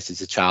authorities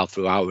places a child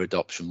through our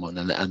adoption one,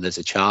 and there's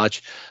a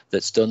charge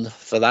that's done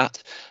for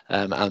that,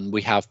 and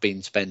we have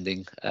been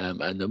spending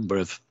a number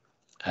of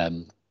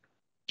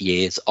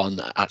years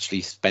on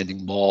actually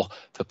spending more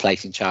for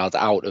placing child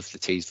out of the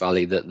Tees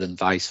Valley than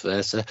vice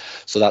versa.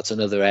 So that's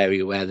another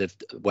area where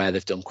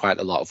they've done quite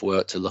a lot of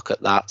work to look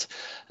at that,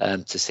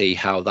 to see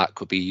how that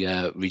could be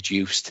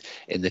reduced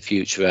in the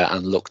future,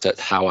 and looked at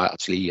how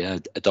actually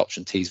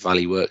Adoption Tees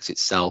Valley works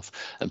itself,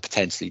 and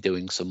potentially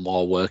doing some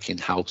more work in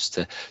house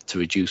to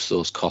reduce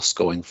those costs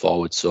going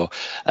forward. So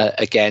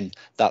again,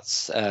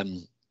 that's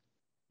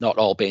not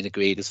all being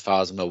agreed as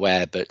far as I'm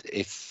aware, but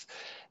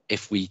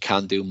if we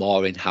can do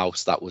more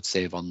in-house, that would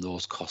save on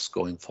those costs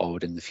going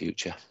forward in the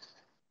future.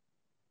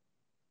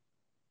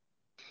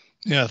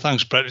 Yeah,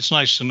 thanks, Brett. It's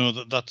nice to know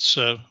that that's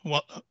up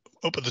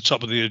at the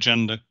top of the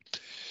agenda.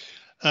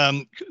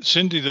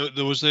 Cindy,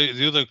 there was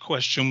the other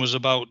question was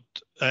about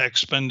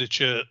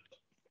expenditure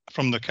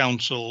from the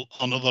council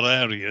on other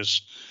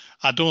areas,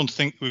 I don't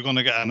think we're going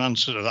to get an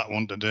answer to that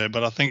one today,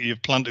 but I think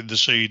you've planted the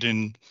seed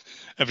in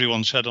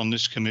everyone's head on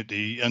this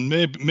committee, and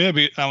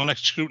maybe our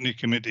next scrutiny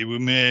committee we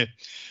may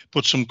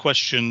put some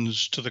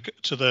questions to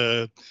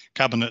the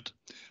cabinet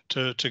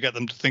to get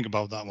them to think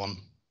about that one.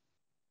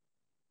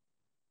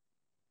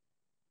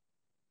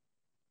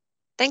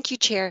 Thank you,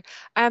 Chair.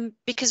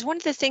 Because one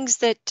of the things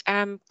that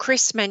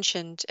Chris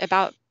mentioned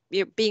about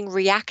being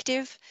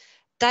reactive,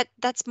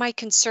 that's my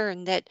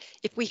concern, that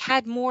if we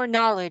had more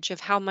knowledge of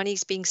how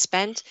money's being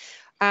spent,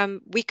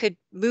 we could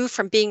move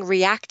from being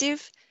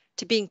reactive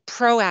to being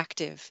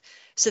proactive,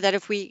 so that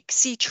if we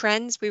see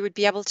trends, we would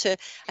be able to,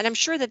 and I'm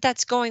sure that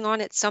that's going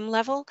on at some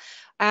level,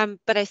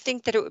 but I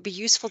think that it would be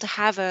useful to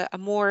have a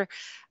more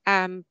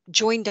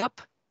joined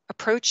up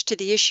approach to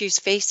the issues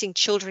facing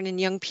children and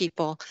young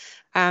people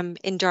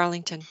in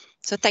Darlington.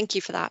 So thank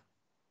you for that.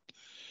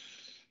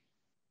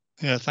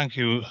 Yeah, thank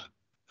you,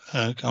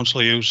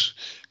 Councillor Hughes.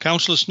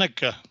 Councillor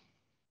Snedker.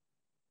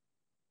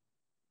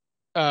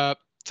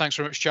 Thanks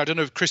very much, Chair. I don't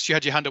know if Chris, you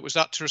had your hand up. Was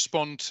that to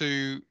respond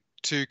to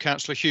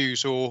Councillor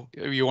Hughes, or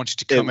you wanted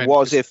to come in? It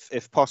was,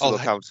 if possible,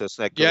 Councillor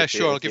Snedker. Yeah,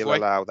 sure, I'll give way.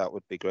 Allow, that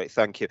would be great.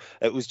 Thank you.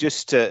 It was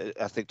just,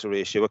 I think, to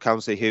reassure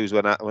Councillor Hughes,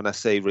 when I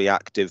say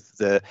reactive,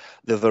 the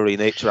very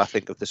nature, I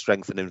think, of the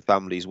Strengthening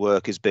Families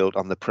work is built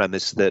on the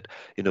premise that,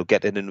 you know,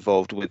 getting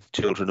involved with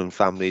children and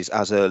families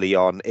as early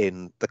on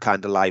in the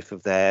kind of life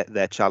of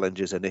their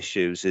challenges and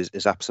issues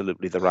is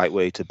absolutely the right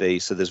way to be.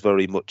 So there's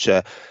very much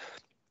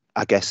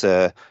I guess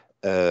a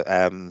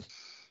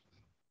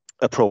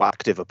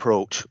proactive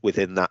approach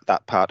within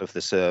that part of the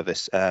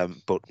service,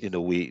 but you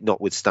know, we,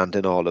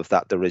 notwithstanding all of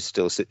that, there is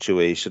still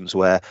situations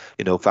where,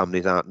 you know,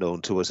 families aren't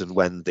known to us, and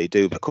when they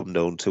do become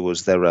known to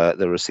us, there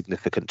are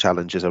significant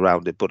challenges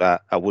around it. But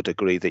I would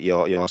agree that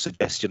your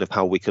suggestion of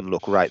how we can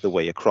look right the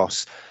way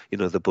across, you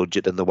know, the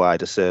budget and the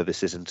wider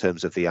services in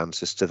terms of the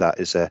answers to that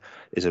is a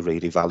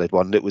really valid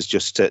one. It was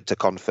just to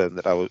confirm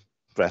that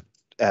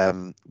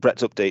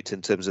Brett's updates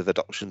in terms of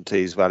adoption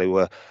Tees value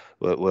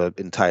were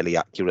entirely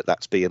accurate.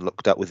 That's being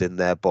looked at within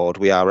their board.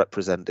 We are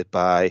represented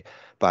by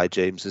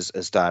James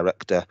as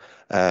director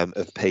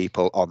of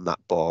people on that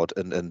board,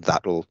 and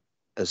that'll,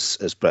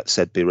 as Brett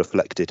said, be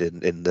reflected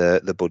in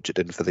the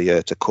budgeting for the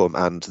year to come.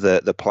 And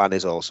the plan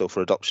is also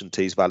for Adoption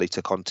Tees Valley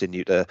to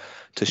continue to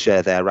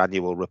share their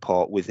annual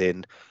report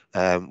within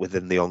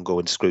the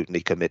ongoing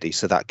scrutiny committee.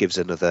 So that gives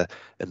another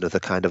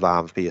kind of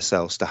arm for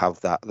yourselves to have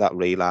that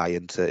real eye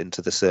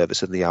into the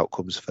service and the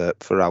outcomes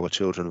for our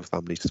children and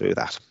families through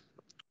that.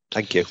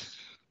 Thank you.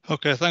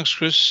 Okay, thanks,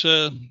 Chris.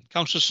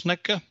 Councillor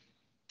Snedker.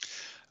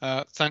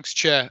 Thanks,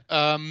 Chair.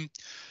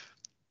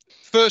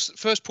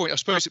 First point, I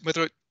suppose,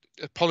 whether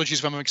apologies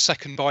if I'm having a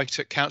second bite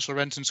at Councillor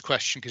Renton's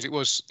question, because it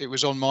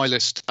was on my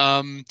list.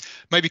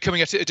 Maybe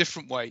coming at it a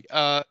different way.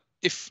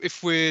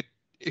 If we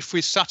want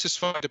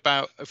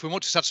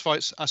to satisfy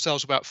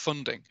ourselves about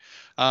funding,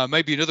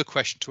 maybe another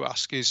question to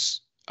ask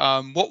is,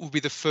 what would be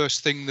the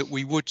first thing that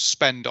we would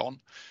spend on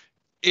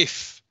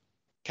if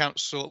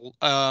council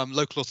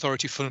local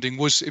authority funding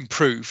was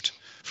improved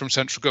from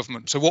central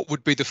government? So what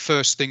would be the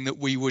first thing that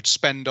we would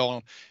spend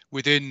on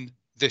within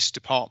this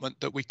department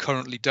that we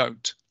currently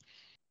don't?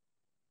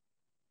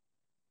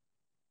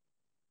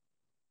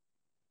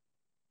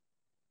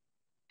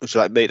 Would you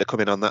like me to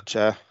come in on that,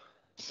 Chair?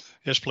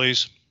 Yes,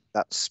 please.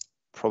 That's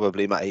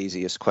probably my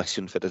easiest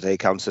question for today,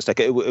 Councillor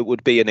Snedker. It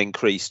would be an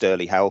increased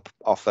early help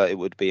offer. It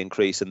would be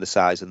increasing the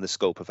size and the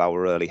scope of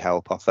our early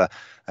help offer.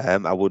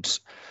 I would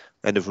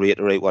kind of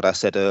reiterate what I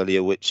said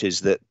earlier, which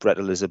is that Brett,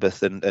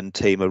 Elizabeth and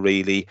team are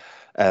really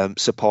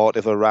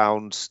supportive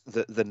around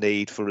the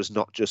need for us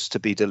not just to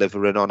be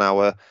delivering on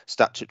our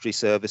statutory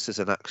services,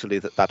 and actually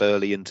that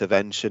early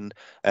intervention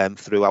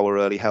through our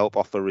early help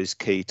offer is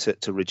key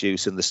to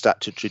reducing the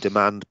statutory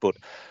demand. But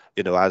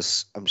you know,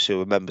 as I'm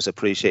sure members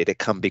appreciate, it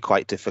can be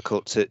quite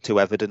difficult to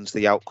evidence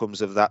the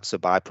outcomes of that. So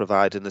by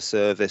providing a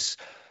service,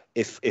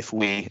 if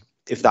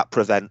that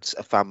prevents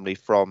a family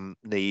from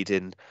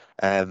needing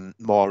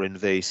more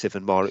invasive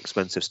and more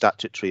expensive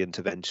statutory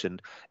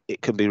intervention,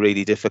 it can be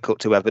really difficult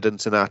to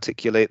evidence and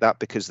articulate that,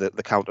 because the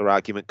counter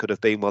argument could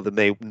have been, well, they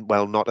may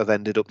well not have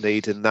ended up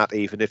needing that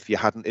even if you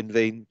hadn't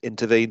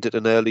intervened at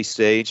an early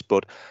stage.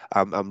 But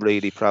I'm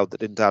really proud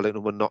that in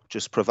Darlington we're not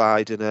just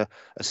providing a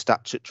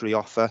statutory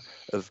offer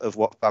of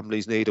what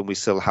families need, and we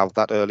still have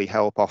that early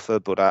help offer.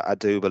 But I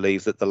do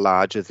believe that the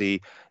larger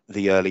the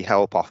early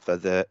help offer,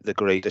 the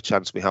greater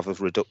chance we have of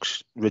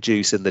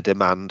reducing the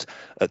demand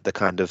at the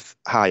kind of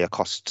higher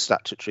cost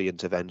statutory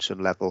intervention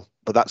level.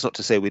 But that's not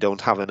to say we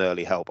don't have an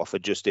early help offer.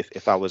 Just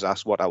if I was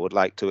asked what I would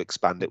like to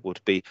expand, it would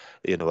be,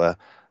 you know,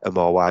 a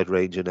more wide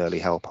range and early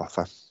help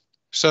offer.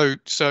 So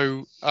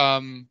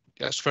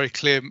that's a very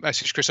clear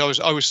message, Chris. I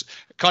was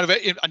kind of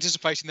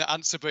anticipating that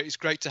answer, but it's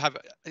great to have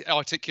it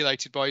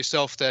articulated by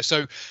yourself there.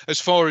 So as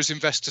far as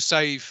Investor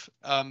Save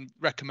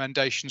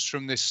recommendations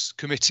from this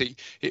committee,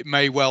 it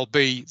may well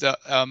be that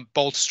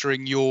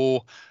bolstering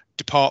your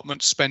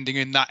departments spending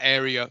in that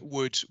area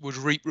would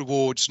reap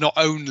rewards, not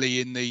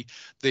only in the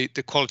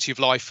quality of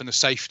life and the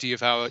safety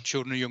of our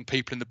children and young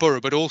people in the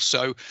borough, but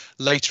also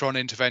later on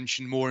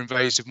intervention, more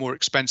invasive, more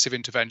expensive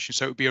intervention.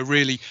 So it would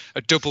be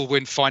a double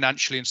win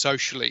financially and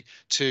socially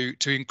to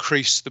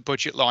increase the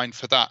budget line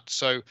for that.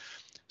 So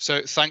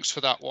thanks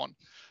for that one.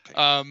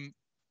 On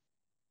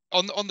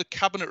the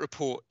cabinet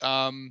report,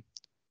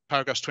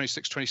 paragraphs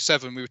 26,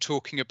 27, we were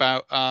talking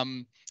about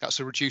that's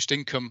a reduced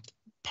income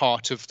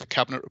part of the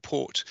cabinet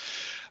report.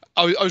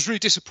 I was really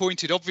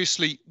disappointed.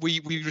 Obviously,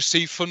 we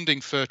received funding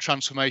for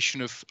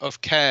transformation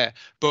of care,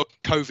 but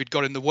COVID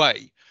got in the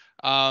way,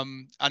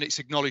 and it's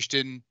acknowledged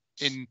in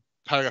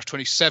paragraph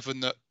 27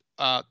 that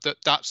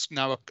that's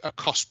now a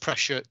cost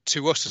pressure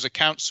to us as a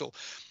council.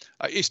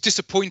 It's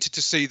disappointing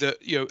to see that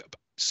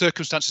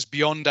circumstances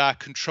beyond our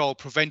control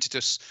prevented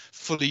us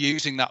fully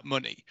using that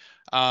money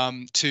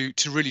to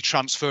really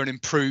transfer and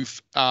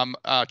improve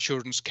our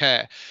children's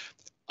care.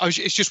 I was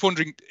just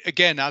wondering,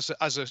 again, as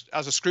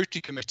a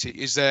scrutiny committee,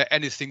 is there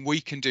anything we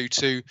can do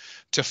to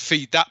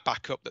feed that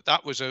back up?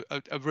 That was a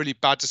really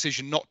bad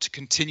decision not to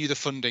continue the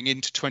funding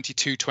into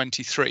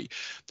 22-23,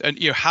 and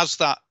has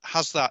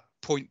that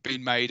point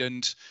been made?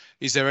 And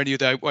is there any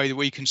other way that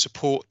we can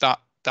support that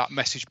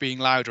message being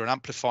louder and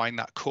amplifying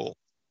that call?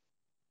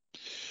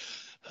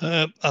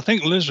 I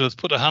think Elizabeth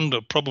put a hand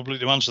up probably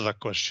to answer that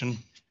question.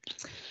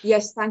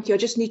 Yes, thank you. I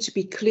just need to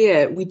be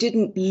clear. We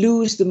didn't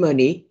lose the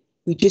money.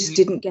 We just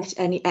didn't get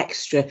any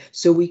extra.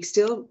 So we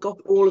still got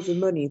all of the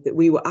money that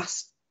we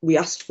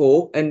asked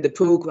for and the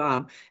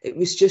programme. It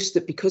was just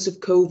that because of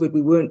COVID,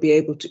 we weren't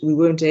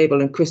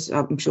able, and Chris,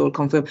 I'm sure will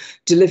confirm,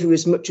 deliver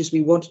as much as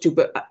we wanted to.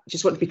 But I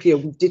just want to be clear,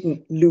 we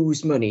didn't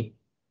lose money.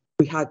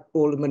 We had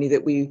all the money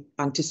that we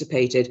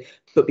anticipated,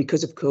 but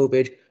because of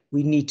COVID,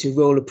 we need to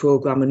roll a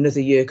programme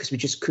another year because we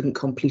just couldn't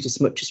complete as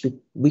much as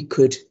we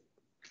could.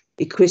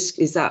 Chris,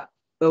 is that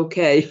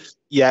okay?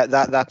 Yeah,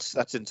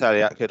 that's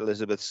entirely accurate,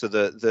 Elizabeth. So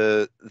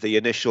the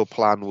initial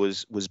plan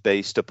was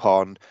based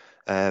upon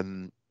a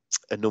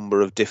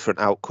number of different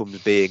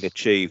outcomes being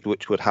achieved,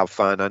 which would have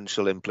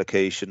financial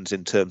implications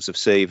in terms of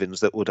savings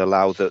that would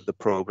allow the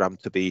programme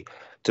to be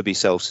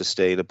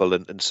self-sustainable,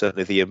 and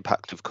certainly the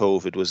impact of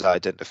COVID was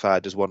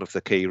identified as one of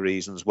the key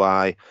reasons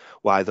why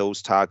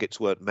those targets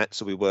weren't met.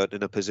 So we weren't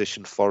in a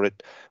position for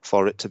it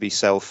to be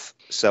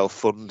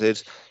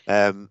self-funded.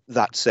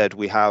 That said,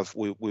 we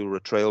were a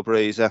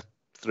trailblazer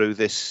through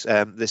this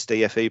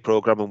DFE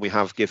programme, and we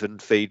have given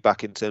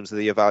feedback in terms of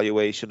the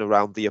evaluation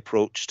around the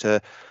approach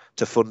to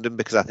funding,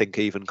 because I think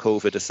even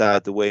COVID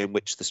aside, the way in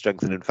which the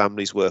Strengthening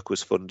Families work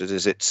was funded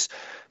is it's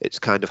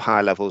kind of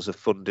high levels of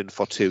funding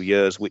for 2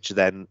 years, which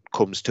then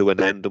comes to an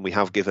end. And we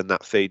have given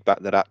that feedback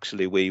that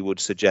actually we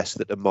would suggest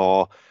that a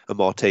more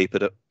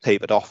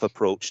tapered off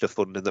approach to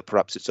funding, that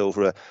perhaps it's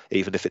over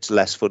even if it's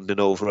less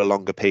funding over a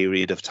longer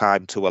period of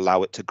time, to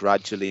allow it to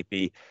gradually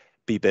be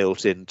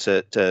built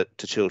into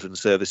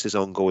children's services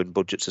ongoing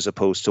budgets, as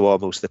opposed to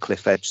almost the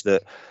cliff edge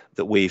that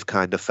we've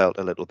kind of felt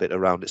a little bit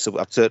around it. So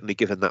I've certainly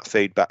given that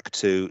feedback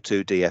to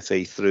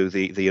DFE through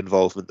the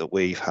involvement that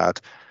we've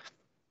had.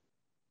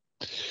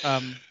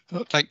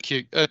 Thank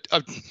you.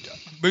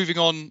 Moving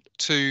on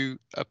to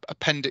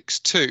Appendix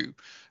 2.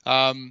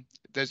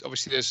 There's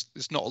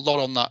not a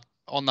lot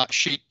on that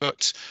sheet,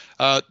 but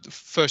the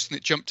first thing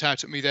that jumped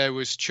out at me there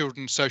was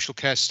children's social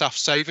care staff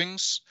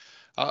savings.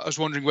 I was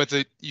wondering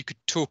whether you could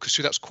talk us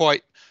through. That's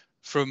quite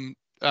from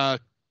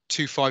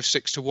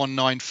 256 to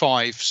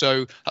 195,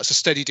 so that's a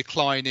steady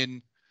decline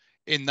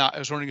in that. I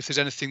was wondering if there's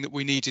anything that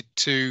we needed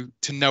to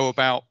know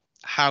about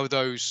how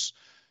those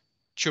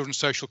children's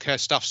social care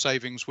staff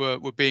savings were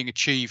being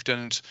achieved,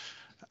 and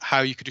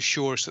how you could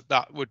assure us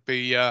that would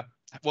be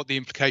what the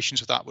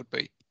implications of that would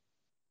be.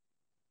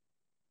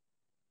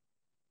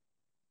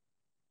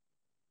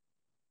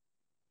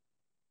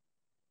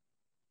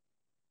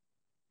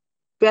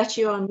 Brett,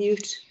 you're on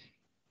mute.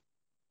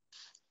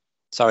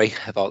 Sorry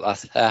about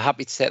that.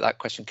 Happy to take that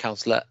question,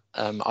 Councillor,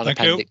 on Thank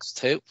Appendix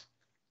 2.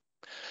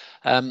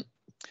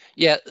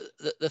 Yeah,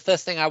 the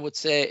first thing I would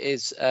say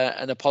is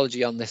an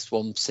apology on this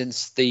one.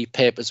 Since the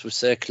papers were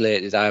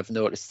circulated, I have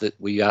noticed that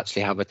we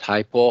actually have a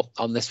typo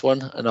on this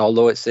one. And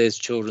although it says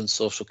children's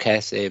social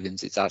care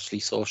savings, it's actually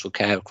social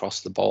care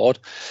across the board.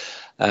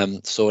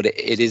 So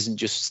it isn't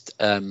just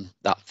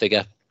that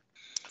figure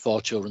for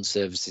children's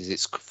services,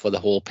 it's for the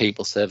whole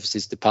people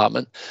services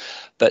department.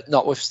 But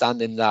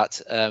notwithstanding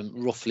that,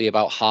 roughly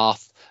about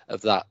half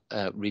of that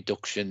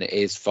reduction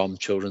is from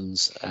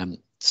children's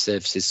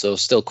services, so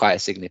still quite a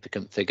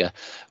significant figure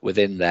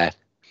within there.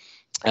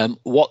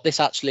 What this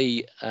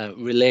actually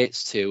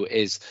relates to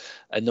is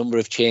a number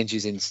of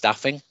changes in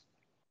staffing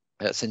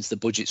since the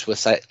budgets were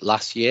set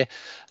last year.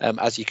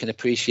 As you can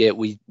appreciate,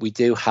 we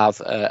do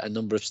have a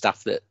number of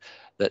staff that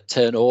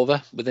turn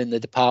over within the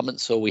department,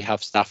 so we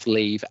have staff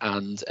leave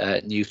and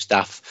new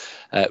staff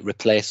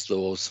replace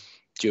those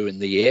during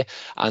the year.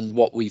 And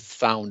what we've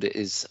found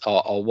is,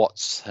 or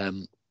what's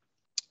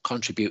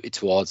contributed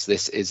towards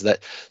this is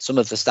that some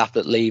of the staff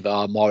that leave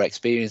are more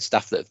experienced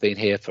staff that have been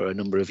here for a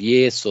number of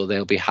years, so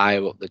they'll be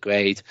higher up the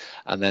grade,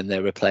 and then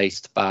they're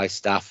replaced by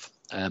staff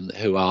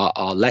who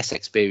are less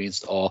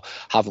experienced or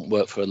haven't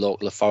worked for a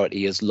local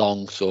authority as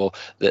long, so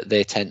that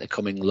they tend to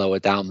come in lower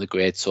down the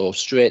grade. So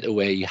straight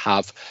away you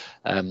have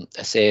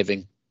a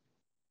saving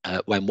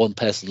when one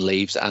person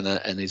leaves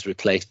and is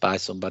replaced by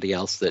somebody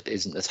else that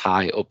isn't as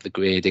high up the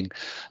grading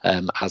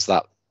as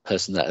that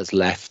person that has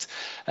left.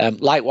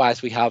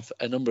 Likewise, we have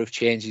a number of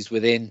changes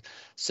within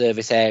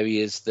service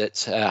areas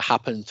that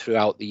happen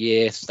throughout the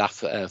year.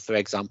 Staff, for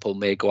example,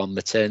 may go on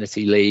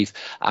maternity leave,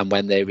 and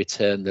when they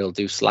return, they'll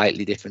do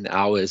slightly different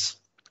hours.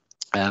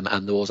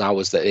 And those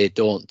hours that they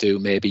don't do,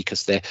 maybe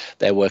because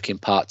they're working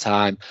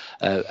part-time,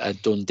 are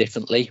done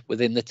differently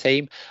within the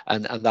team,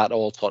 and that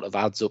all sort of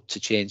adds up to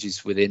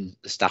changes within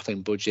the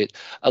staffing budget,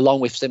 along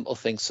with simple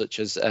things such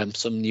as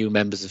some new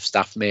members of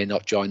staff may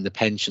not join the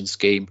pension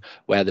scheme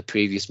where the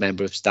previous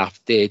member of staff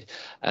did,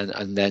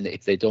 and then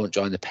if they don't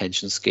join the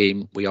pension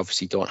scheme, we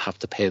obviously don't have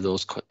to pay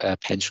those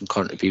pension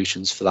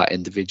contributions for that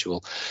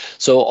individual.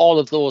 So all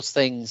of those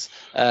things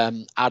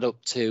add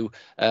up to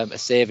a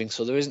saving.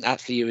 So there isn't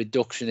actually a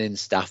reduction in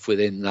staff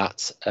within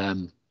that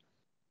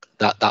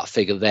that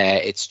figure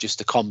there. It's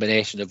just a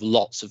combination of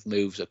lots of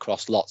moves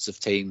across lots of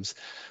teams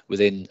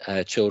within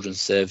children's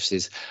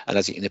services, and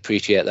as you can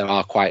appreciate, there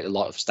are quite a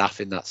lot of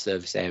staff in that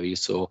service area,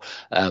 so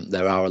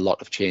there are a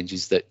lot of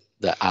changes that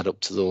add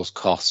up to those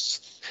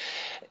costs.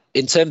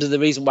 In terms of the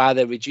reason why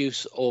they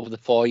reduce over the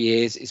 4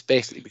 years, is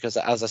basically because,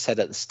 as I said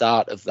at the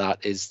start of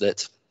that, is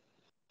that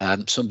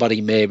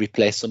somebody may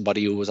replace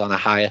somebody who was on a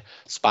higher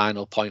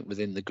spinal point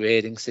within the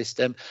grading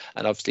system,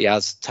 and obviously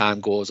as time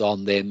goes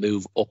on they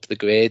move up the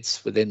grades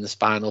within the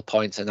spinal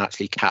points and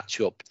actually catch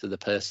up to the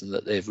person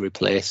that they've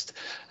replaced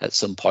at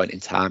some point in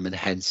time, and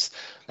hence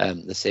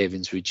the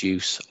savings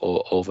reduce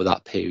over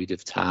that period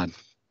of time.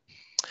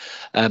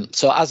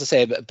 So as I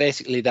say, but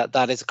basically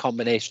that is a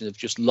combination of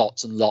just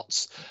lots and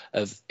lots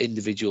of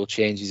individual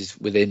changes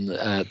within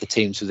the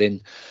teams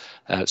within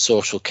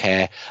social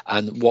care,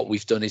 and what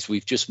we've done is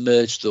we've just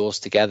merged those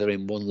together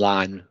in one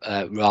line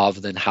rather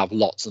than have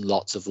lots and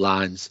lots of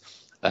lines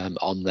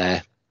on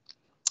there,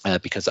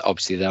 because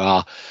obviously there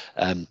are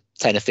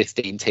 10 or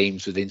 15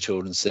 teams within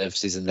children's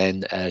services, and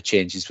then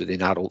changes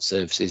within adult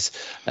services,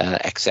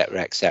 etc.,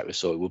 etc.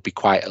 So it would be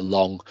quite a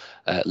long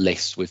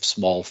list with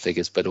small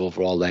figures, but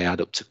overall they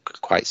add up to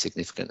quite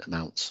significant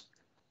amounts.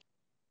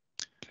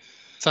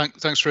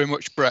 Thanks very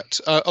much, Brett.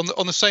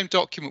 On the same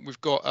document,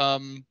 we've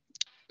got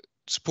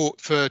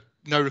support for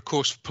no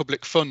recourse for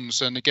public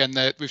funds, and again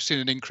we've seen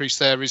an increase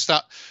there. Is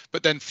that,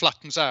 but then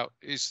flattens out,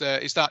 is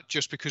that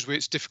just because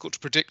it's difficult to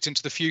predict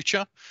into the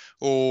future,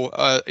 or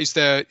is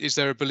there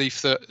a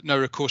belief that no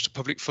recourse to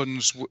public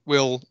funds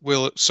will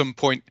at some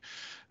point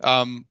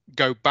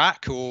go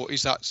back, or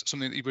is that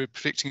something that you were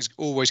predicting is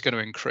always going to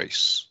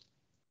increase?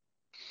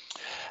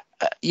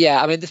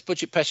 Yeah, I mean, this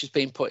budget pressure has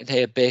been put in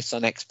here based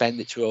on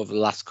expenditure over the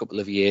last couple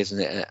of years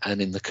and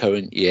in the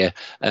current year.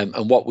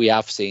 And what we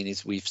have seen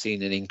is we've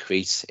seen an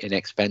increase in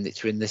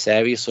expenditure in this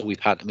area, so we've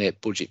had to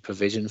make budget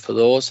provision for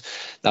those.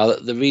 Now,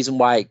 the reason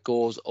why it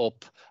goes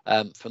up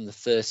from the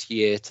first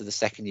year to the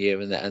second year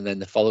and then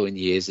the following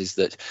years is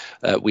that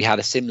we had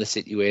a similar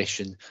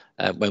situation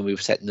when we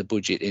were setting the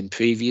budget in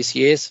previous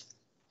years,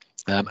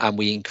 and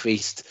we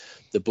increased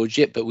the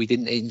budget, but we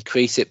didn't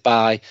increase it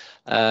by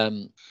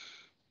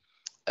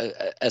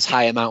as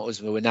high amount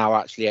as we're now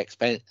actually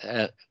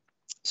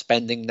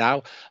spending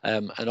now,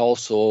 and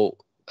also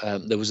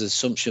there was an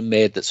assumption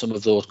made that some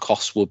of those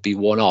costs would be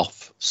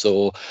one-off,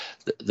 so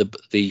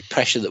the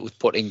pressure that was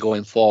put in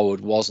going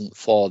forward wasn't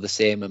for the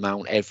same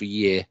amount every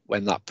year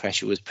when that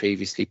pressure was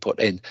previously put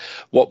in.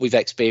 What we've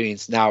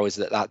experienced now is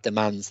that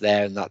demand's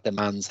there, and that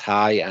demand's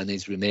high and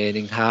is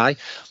remaining high.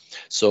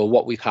 So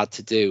what we've had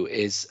to do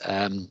is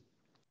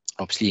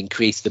obviously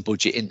increase the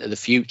budget into the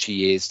future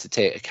years to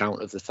take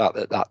account of the fact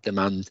that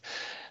demand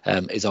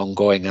is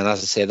ongoing. And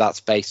as I say, that's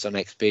based on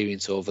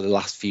experience over the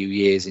last few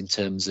years in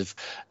terms of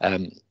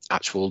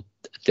actual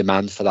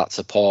demand for that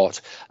support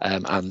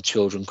and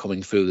children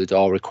coming through the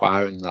door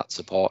requiring that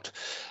support.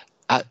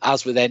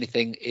 As with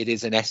anything, it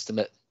is an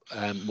estimate.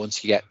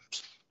 Once you get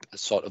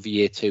sort of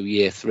year 2,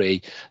 year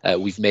 3,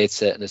 we've made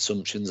certain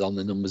assumptions on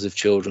the numbers of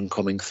children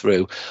coming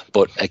through,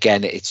 but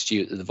again, it's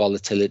due to the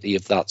volatility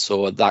of that,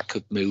 so that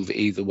could move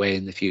either way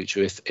in the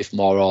future if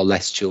more or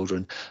less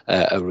children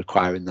are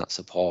requiring that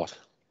support.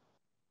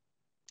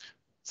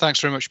 Thanks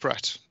very much,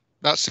 Brett.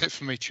 That's it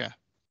for me, Chair.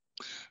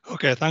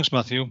 Okay, thanks,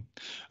 Matthew.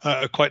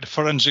 Quite a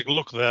forensic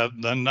look there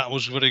then. That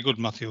was very good,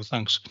 Matthew,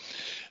 thanks.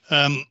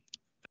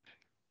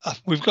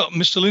 We've got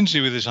Mr.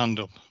 Lindsay with his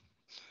hand up.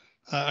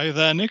 Are you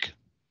there, Nick?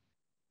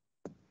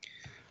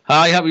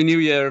 Hi, Happy New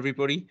Year,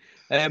 everybody.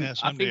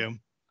 Yes,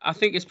 I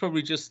think it's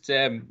probably just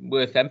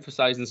worth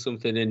emphasising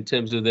something in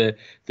terms of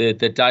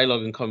the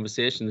dialogue and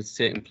conversation that's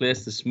taking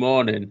place this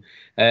morning.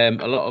 A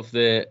lot of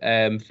the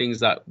things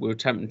that we're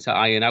attempting to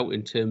iron out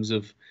in terms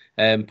of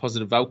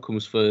positive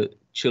outcomes for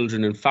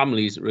children and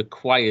families, it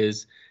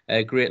requires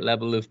a great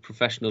level of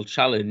professional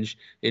challenge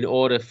in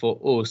order for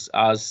us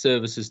as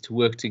services to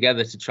work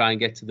together to try and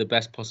get to the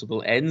best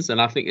possible ends.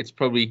 And I think it's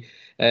probably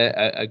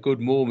a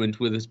good moment,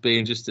 with us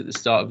being just at the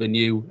start of a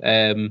new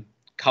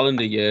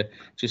calendar year,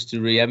 just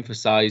to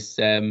re-emphasize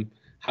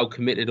how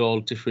committed all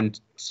different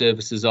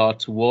services are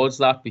towards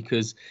that,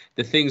 because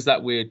the things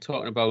that we're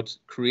talking about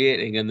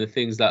creating and the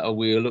things that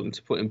we're looking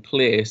to put in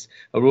place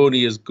are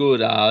only as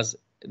good as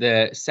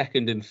the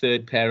second and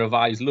third pair of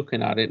eyes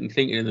looking at it and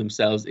thinking to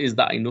themselves, is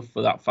that enough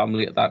for that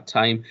family at that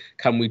time?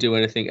 Can we do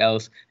anything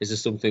else? Is there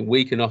something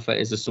we can offer?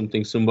 Is there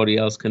something somebody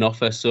else can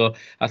offer? So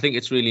I think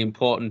it's really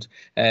important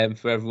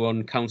for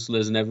everyone,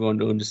 councillors and everyone,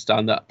 to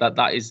understand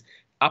that is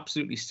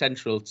absolutely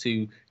central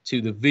to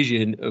the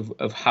vision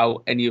of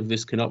how any of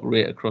this can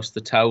operate across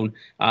the town,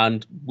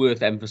 and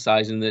worth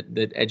emphasising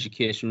that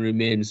education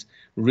remains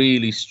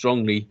really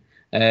strongly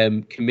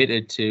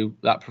committed to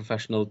that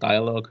professional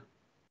dialogue.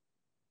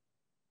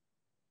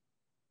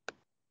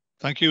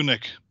 Thank you,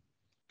 Nick.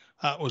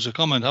 That was a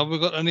comment. Have we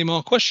got any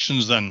more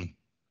questions then?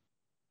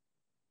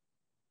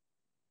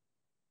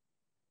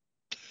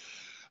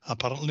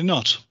 Apparently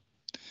not.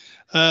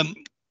 I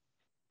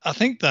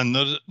think then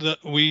that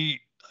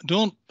we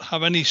don't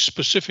have any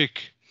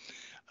specific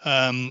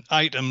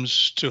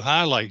items to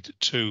highlight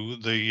to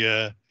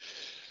the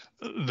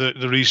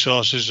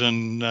Resources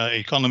and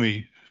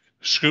Economy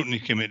Scrutiny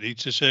Committee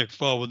to take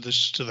forward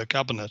this to the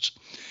Cabinet,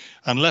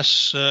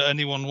 unless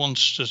anyone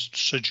wants to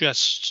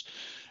suggest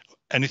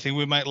anything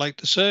we might like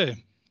to say.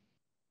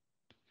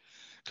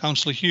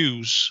 Councillor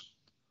Hughes.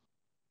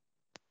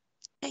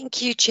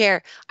 Thank you,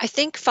 Chair. I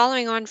think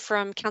following on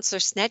from Councillor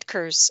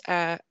Snedker's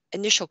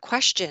initial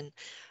question,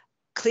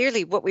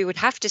 clearly what we would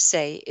have to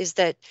say is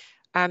that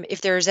if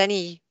there is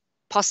any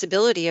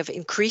possibility of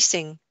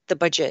increasing the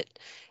budget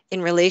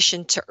in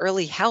relation to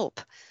early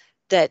help,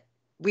 that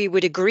we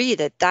would agree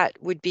that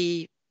that would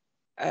be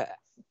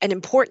an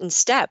important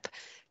step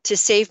to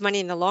save money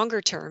in the longer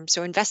term.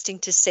 So investing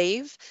to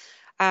save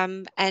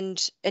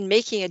and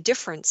making a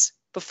difference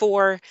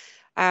before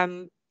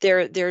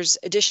there's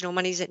additional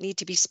monies that need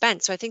to be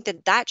spent. So I think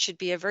that should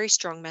be a very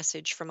strong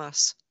message from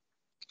us.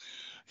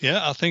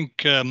 Yeah, I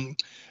think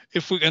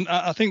if we can,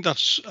 I think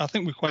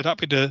we're quite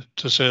happy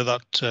to say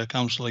that,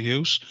 Councillor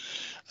Hughes,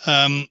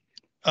 and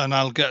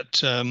I'll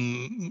get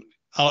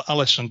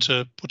Alison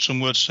to put some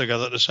words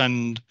together to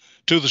send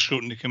to the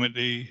Scrutiny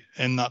Committee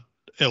in that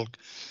ilk.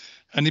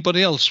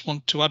 Anybody else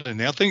want to add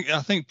anything?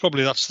 I think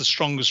probably that's the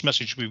strongest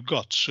message we've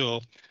got.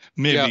 So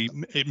maybe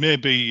it may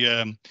be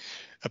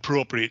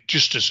appropriate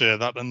just to say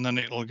that, and then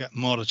it'll get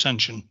more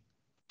attention.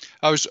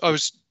 I was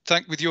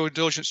with your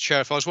indulgence,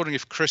 Chair, if I was wondering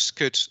if Chris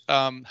could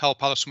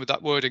help Alison with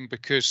that wording,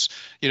 because,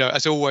 you know,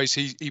 as always,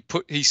 he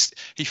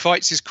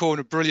fights his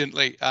corner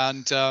brilliantly,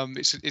 and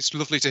it's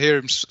lovely to hear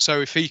him.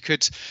 So if he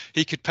could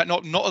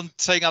not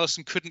saying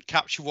Alison couldn't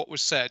capture what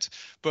was said,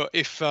 but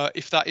if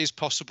that is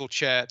possible,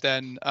 Chair,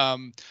 then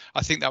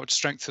I think that would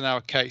strengthen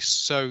our case.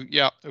 So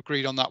yeah,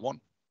 agreed on that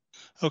one.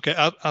 Okay,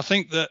 I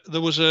think that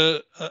there was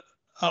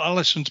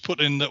Alison's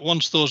put in that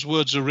once those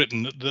words are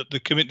written, that the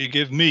committee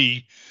gave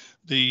me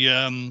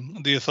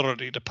the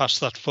authority to pass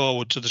that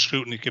forward to the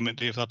Scrutiny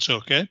Committee, if that's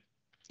okay.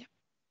 Yep.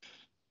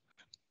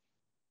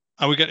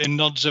 Are we getting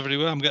nods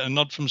everywhere? I'm getting a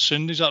nod from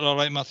Cindy. Is that all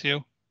right,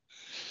 Matthew?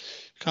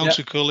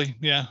 Councillor Cully,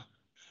 yeah.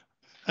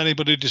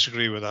 Anybody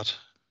disagree with that?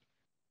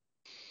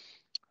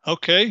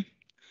 Okay.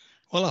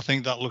 Well, I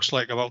think that looks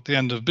like about the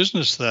end of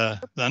business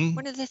there then.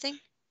 One other thing.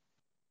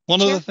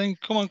 One other thing.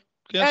 Come on.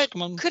 Yes,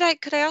 come on. Could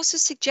I also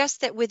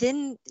suggest that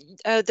within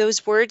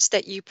those words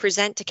that you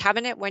present to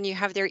Cabinet when you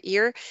have their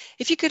ear,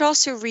 if you could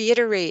also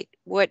reiterate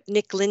what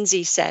Nick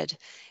Lindsay said,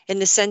 in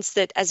the sense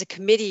that as a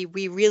committee,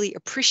 we really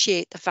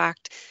appreciate the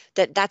fact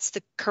that that's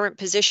the current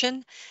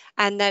position,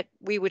 and that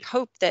we would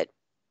hope that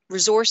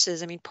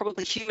resources, I mean,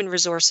 probably human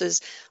resources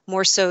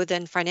more so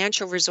than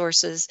financial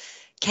resources,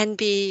 can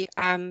be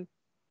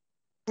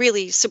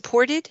really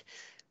supported,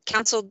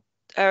 council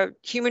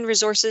human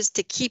resources,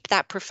 to keep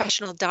that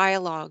professional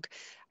dialogue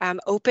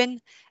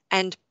open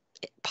and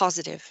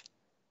positive.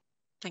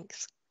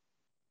 Thanks.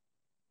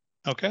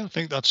 Okay, I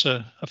think that's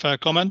a fair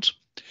comment.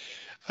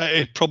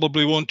 It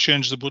probably won't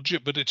change the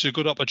budget, but it's a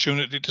good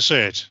opportunity to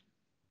say it.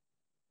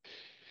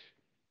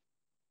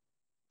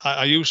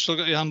 Are you still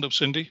got your hand up,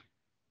 Cindy?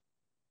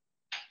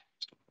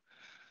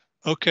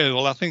 Okay,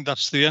 well, I think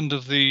that's the end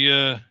of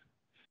the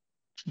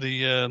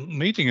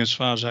meeting as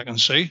far as I can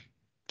see.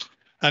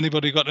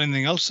 Anybody got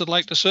anything else they'd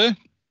like to say?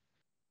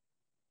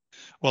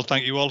 Well,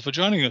 thank you all for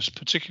joining us,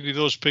 particularly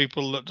those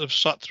people that have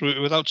sat through it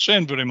without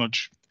saying very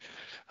much.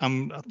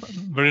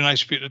 Very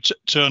nice of you to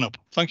turn up.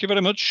 Thank you very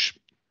much.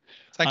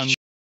 Thank you.